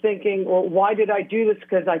 I was thinking, well, why did I do this?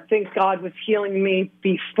 Because I think God was healing me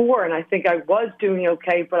before, and I think I was doing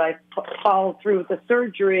okay, but I followed through with the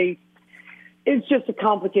surgery. It's just a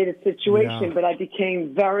complicated situation, but I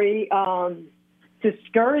became very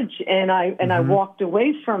discouraged, and I walked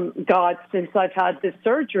away from God since I've had this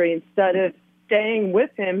surgery instead of staying with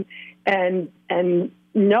him and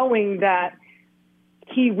knowing that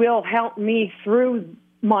he will help me through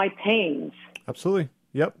my pains. Absolutely.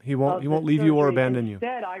 Yep. He won't leave you or abandon you.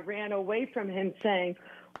 Instead, I ran away from him saying,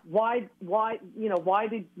 why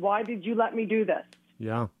did you let me do this?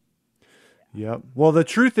 Yeah. Yep. Well, the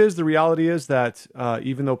truth is, the reality is that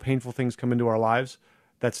even though painful things come into our lives,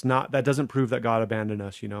 that doesn't prove that God abandoned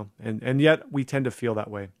us, and yet we tend to feel that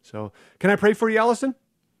way. So can I pray for you, Allison?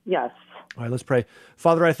 Yes. All right, let's pray.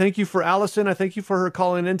 Father, I thank you for Allison. I thank you for her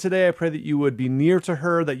calling in today. I pray that you would be near to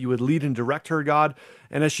her, that you would lead and direct her, God.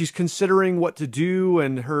 And as she's considering what to do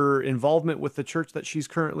and her involvement with the church that she's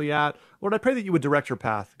currently at, Lord, I pray that you would direct her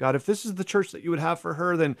path. God, if this is the church that you would have for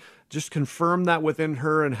her, then just confirm that within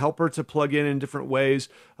her and help her to plug in different ways.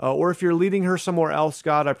 Or if you're leading her somewhere else,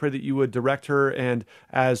 God, I pray that you would direct her, and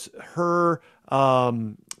as her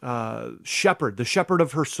shepherd, the shepherd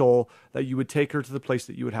of her soul, that you would take her to the place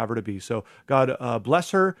that you would have her to be. So God,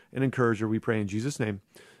 bless her and encourage her, we pray in Jesus' name.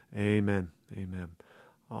 Amen. Amen.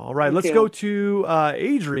 All right, let's go to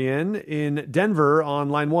Adrian in Denver on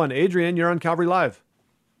line 1. Adrian, you're on Calvary Live.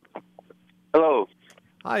 Hello.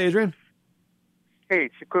 Hi, Adrian. Hey,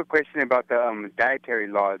 it's a quick question about the dietary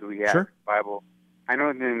laws we have in the Bible. I know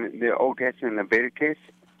in the Old Testament, Leviticus,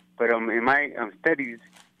 but in my studies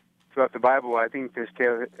throughout the Bible, I think they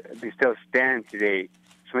still stand today.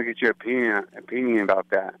 So I get your opinion about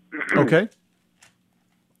that. Okay.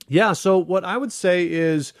 Yeah. So what I would say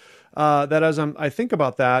is that as I think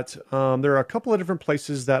about that, there are a couple of different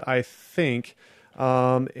places that I think,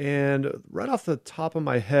 and right off the top of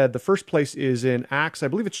my head, the first place is in Acts. I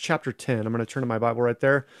believe it's chapter 10. I'm going to turn to my Bible right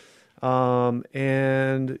there.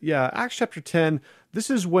 And yeah, Acts chapter 10. This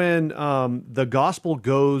is when the gospel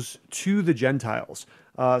goes to the Gentiles.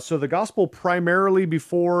 So the gospel primarily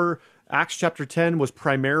before Acts chapter 10 was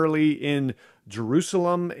primarily in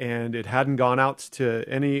Jerusalem, and it hadn't gone out to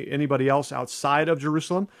anybody else outside of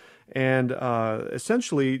Jerusalem. And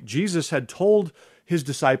essentially, Jesus had told his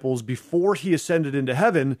disciples before he ascended into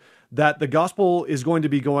heaven that the gospel is going to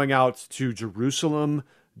be going out to Jerusalem,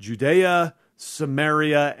 Judea,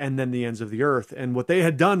 Samaria, and then the ends of the earth. And what they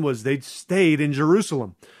had done was they'd stayed in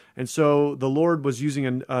Jerusalem. And so the Lord was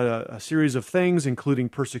using a series of things, including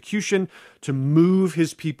persecution, to move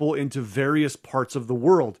his people into various parts of the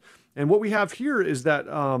world. And what we have here is that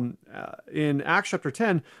in Acts chapter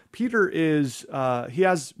 10, Peter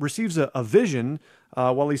receives a vision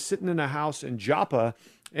while he's sitting in a house in Joppa.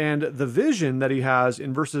 And the vision that he has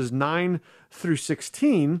in verses 9 through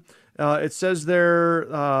 16, it says there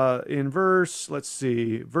in verse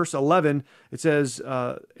 11, it says,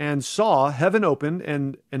 and saw heaven open,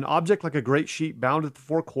 and an object like a great sheet bound at the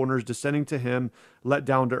four corners descending to him, let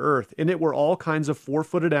down to earth. In it were all kinds of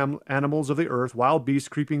four-footed animals of the earth, wild beasts,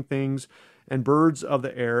 creeping things, and birds of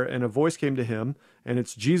the air. And a voice came to him, and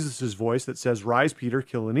it's Jesus' voice that says, "Rise, Peter,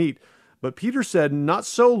 kill and eat." But Peter said, "Not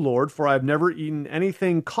so, Lord, for I have never eaten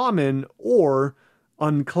anything common or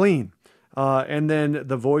unclean." And then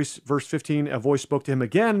the voice, verse 15, a voice spoke to him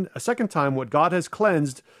again, a second time, "What God has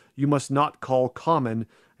cleansed, you must not call common."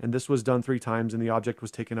 And this was done 3 times, and the object was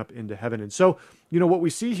taken up into heaven. And so, what we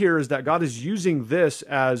see here is that God is using this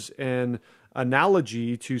as an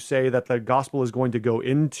analogy to say that the gospel is going to go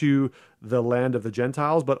into the land of the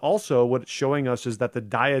Gentiles, but also what it's showing us is that the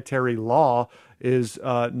dietary law is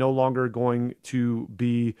no longer going to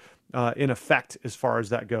be in effect as far as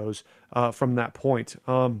that goes from that point.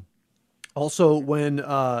 Also, when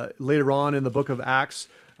later on in the book of Acts,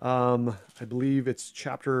 I believe it's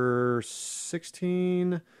chapter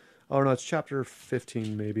 16. Oh, no, it's chapter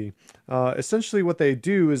 15, maybe. Essentially, what they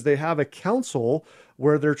do is they have a council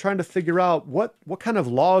where they're trying to figure out what kind of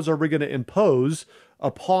laws are we going to impose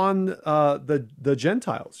upon the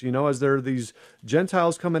Gentiles. As there are these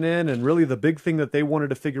Gentiles coming in, and really the big thing that they wanted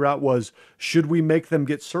to figure out was, should we make them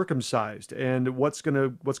get circumcised, and what's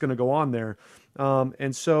gonna go on there.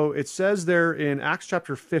 And so it says there in Acts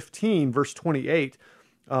chapter 15, verse 28.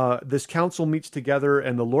 this council meets together,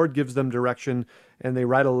 and the Lord gives them direction, and they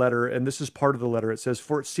write a letter, and this is part of the letter. It says,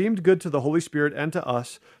 "For it seemed good to the Holy Spirit and to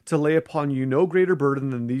us to lay upon you no greater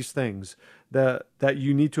burden than these things, that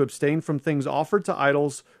you need to abstain from things offered to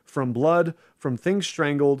idols, from blood, from things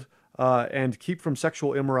strangled, and keep from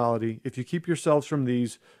sexual immorality. If you keep yourselves from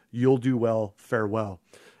these, you'll do well, farewell."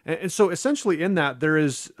 And so essentially in that, there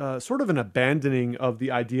is sort of an abandoning of the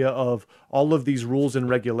idea of all of these rules and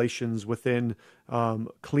regulations within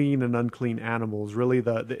clean and unclean animals. Really,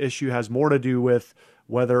 the issue has more to do with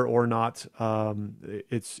whether or not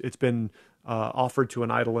it's been offered to an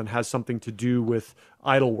idol and has something to do with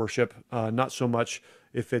idol worship, not so much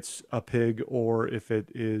if it's a pig or if it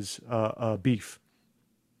is beef.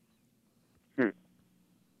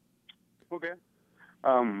 Okay.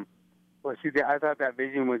 Well, see, I thought that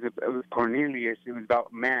vision was Cornelius. It was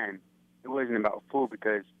about man. It wasn't about food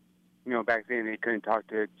because, back then they couldn't talk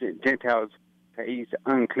to Gentiles that eat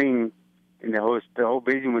unclean, and the whole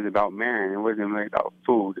vision was about man. It wasn't really about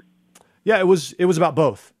food. Yeah, it was about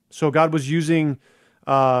both. So God was using,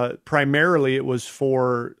 primarily it was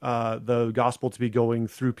for the gospel to be going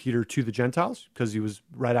through Peter to the Gentiles, because he was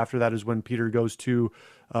right after that is when Peter goes to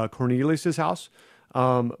Cornelius' house.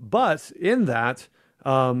 But in that,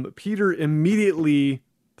 Peter immediately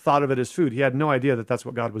thought of it as food. He had no idea that that's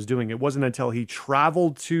what God was doing. It wasn't until he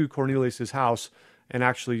traveled to Cornelius' house and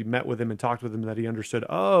actually met with him and talked with him that he understood,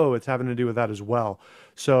 oh, it's having to do with that as well.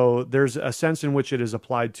 So there's a sense in which it is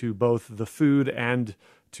applied to both the food and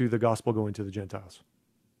to the gospel going to the Gentiles.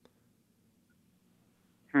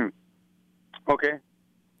 Okay.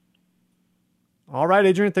 All right,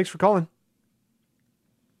 Adrian, thanks for calling.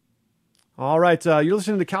 All right, you're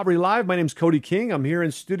listening to Calvary Live. My name's Cody King. I'm here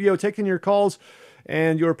in studio taking your calls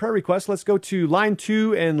and your prayer requests. Let's go to line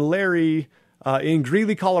 2 and Larry in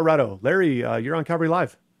Greeley, Colorado. Larry, you're on Calvary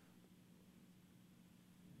Live.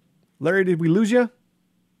 Larry, did we lose you?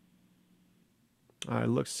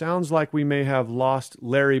 Sounds like we may have lost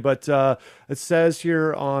Larry, but it says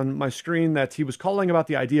here on my screen that he was calling about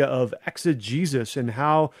the idea of exegesis and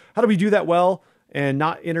how do we do that well and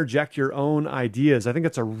not interject your own ideas. I think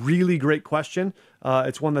that's a really great question.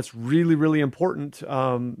 It's one that's really, really important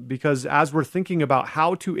because as we're thinking about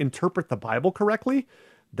how to interpret the Bible correctly,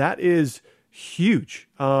 that is huge.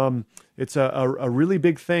 It's a really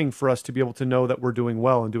big thing for us to be able to know that we're doing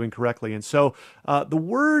well and doing correctly. And so the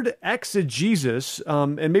word exegesis,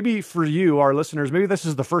 and maybe for you, our listeners, maybe this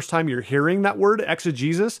is the first time you're hearing that word,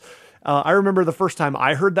 exegesis. I remember the first time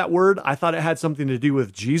I heard that word, I thought it had something to do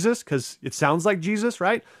with Jesus because it sounds like Jesus,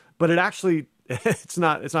 right? But it actually, it's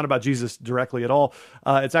not about Jesus directly at all.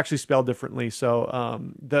 It's actually spelled differently. So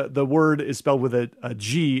the word is spelled with a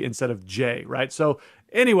G instead of J, right? So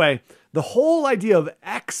anyway, the whole idea of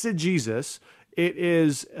exegesis, it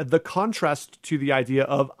is the contrast to the idea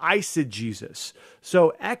of eisegesis.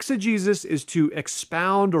 So exegesis is to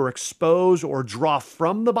expound or expose or draw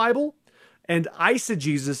from the Bible, and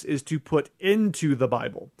eisegesis is to put into the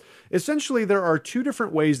Bible. Essentially, there are two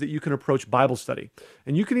different ways that you can approach Bible study.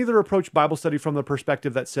 And you can either approach Bible study from the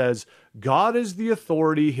perspective that says, God is the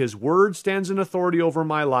authority, His Word stands in authority over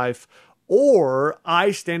my life, or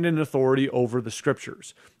I stand in authority over the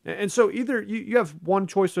Scriptures. And so either you have one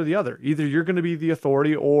choice or the other. Either you're going to be the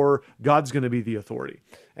authority or God's going to be the authority.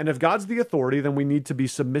 And if God's the authority, then we need to be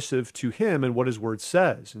submissive to Him and what His Word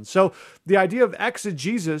says. And so the idea of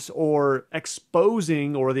exegesis or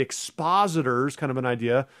exposing or the expositors, kind of an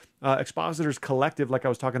idea, expositors collective, like I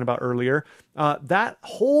was talking about earlier, that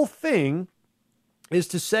whole thing is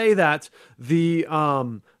to say that the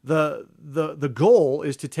goal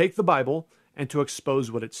is to take the Bible and to expose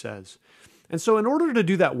what it says. And so in order to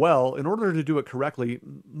do that well, in order to do it correctly,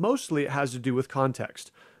 mostly it has to do with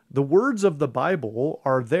context. The words of the Bible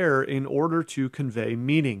are there in order to convey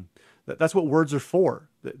meaning. That's what words are for.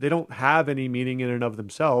 They don't have any meaning in and of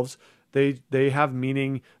themselves. They have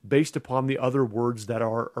meaning based upon the other words that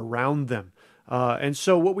are around them. And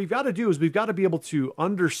so what we've got to do is we've got to be able to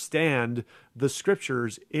understand the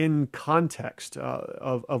Scriptures in context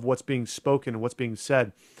of what's being spoken and what's being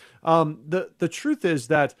said. The truth is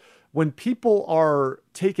that when people are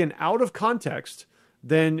taken out of context,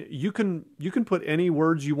 then you can put any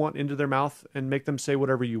words you want into their mouth and make them say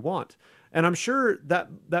whatever you want. And I'm sure that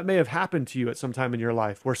may have happened to you at some time in your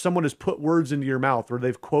life where someone has put words into your mouth or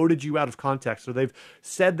they've quoted you out of context or they've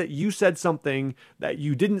said that you said something that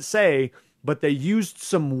you didn't say, but they used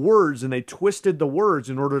some words and they twisted the words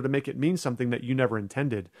in order to make it mean something that you never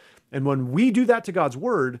intended. And when we do that to God's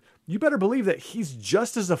Word, you better believe that He's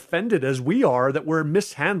just as offended as we are that we're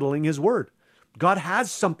mishandling His Word. God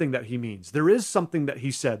has something that he means. There is something that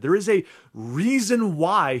he said. There is a reason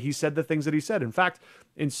why he said the things that he said. In fact,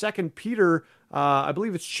 in 2 Peter, I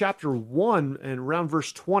believe it's chapter 1 and around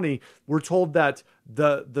verse 20, we're told that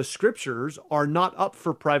the scriptures are not up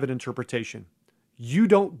for private interpretation. You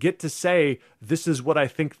don't get to say, this is what I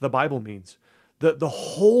think the Bible means. The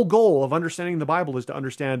whole goal of understanding the Bible is to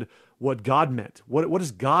understand what God meant. What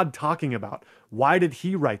is God talking about? Why did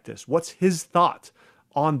he write this? What's his thought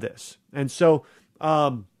on this? And so,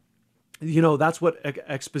 that's what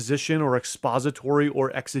exposition or expository or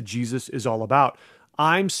exegesis is all about.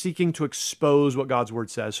 I'm seeking to expose what God's word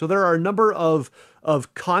says. So there are a number of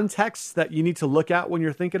contexts that you need to look at when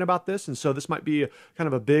you're thinking about this. And so this might be kind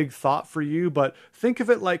of a big thought for you, but think of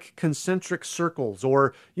it like concentric circles,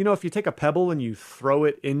 or, if you take a pebble and you throw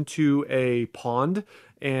it into a pond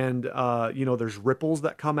and, there's ripples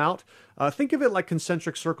that come out. Think of it like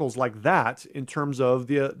concentric circles like that in terms of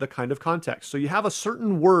the kind of context. So you have a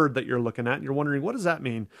certain word that you're looking at and you're wondering, what does that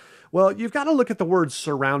mean? Well, you've got to look at the words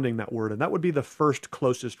surrounding that word, and that would be the first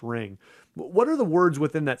closest ring. What are the words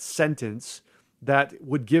within that sentence that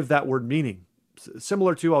would give that word meaning?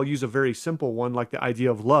 Similar to, I'll use a very simple one, like the idea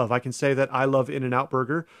of love. I can say that I love In-N-Out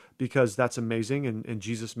Burger because that's amazing and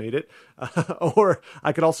Jesus made it. Or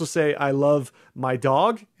I could also say I love my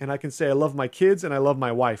dog, and I can say I love my kids and I love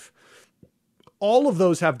my wife. All of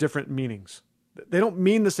those have different meanings. They don't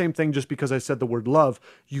mean the same thing just because I said the word love.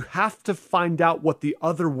 You have to find out what the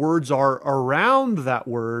other words are around that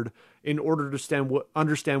word in order to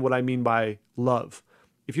understand what I mean by love.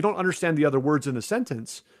 If you don't understand the other words in the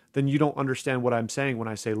sentence, then you don't understand what I'm saying when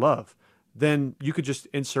I say love. Then you could just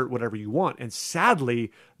insert whatever you want. And sadly,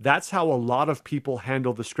 that's how a lot of people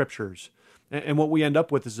handle the scriptures. And what we end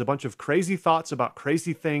up with is a bunch of crazy thoughts about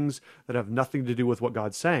crazy things that have nothing to do with what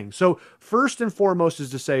God's saying. So first and foremost is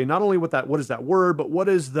to say not only what is that word, but what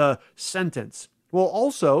is the sentence? Well,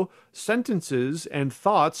 also, sentences and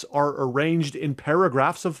thoughts are arranged in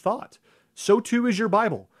paragraphs of thought. So too is your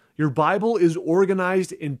Bible. Your Bible is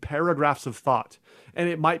organized in paragraphs of thought. And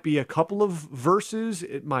it might be a couple of verses.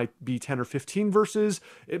 It might be 10 or 15 verses.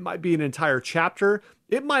 It might be an entire chapter.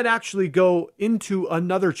 It might actually go into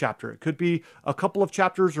another chapter. It could be a couple of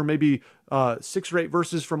chapters, or maybe 6 or 8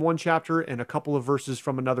 verses from one chapter and a couple of verses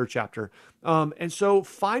from another chapter. And so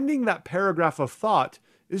finding that paragraph of thought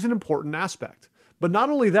is an important aspect. But not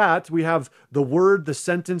only that, we have the word, the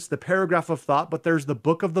sentence, the paragraph of thought, but there's the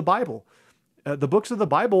book of the Bible. The books of the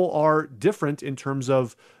Bible are different in terms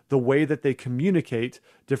of the way that they communicate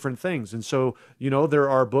different things. And so, there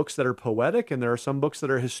are books that are poetic, and there are some books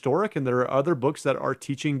that are historic, and there are other books that are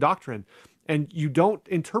teaching doctrine. And you don't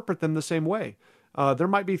interpret them the same way. There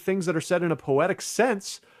might be things that are said in a poetic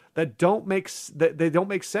sense that don't make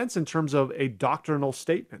sense in terms of a doctrinal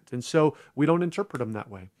statement. And so we don't interpret them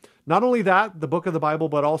that way. Not only that, the book of the Bible,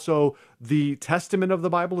 but also the testament of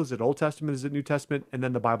the Bible. Is it Old Testament? Is it New Testament? And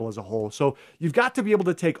then the Bible as a whole. So you've got to be able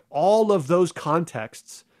to take all of those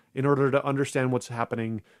contexts in order to understand what's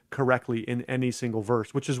happening correctly in any single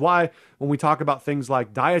verse, which is why when we talk about things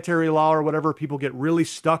like dietary law or whatever, people get really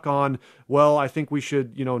stuck on, well, I think we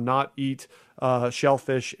should, not eat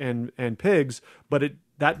shellfish and pigs, but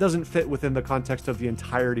that doesn't fit within the context of the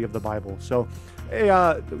entirety of the Bible. So, hey,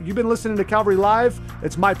 you've been listening to Calvary Live.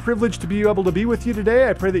 It's my privilege to be able to be with you today.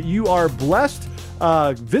 I pray that you are blessed.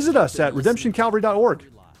 Visit us at redemptioncalvary.org.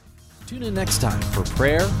 Tune in next time for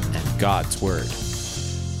prayer and God's Word.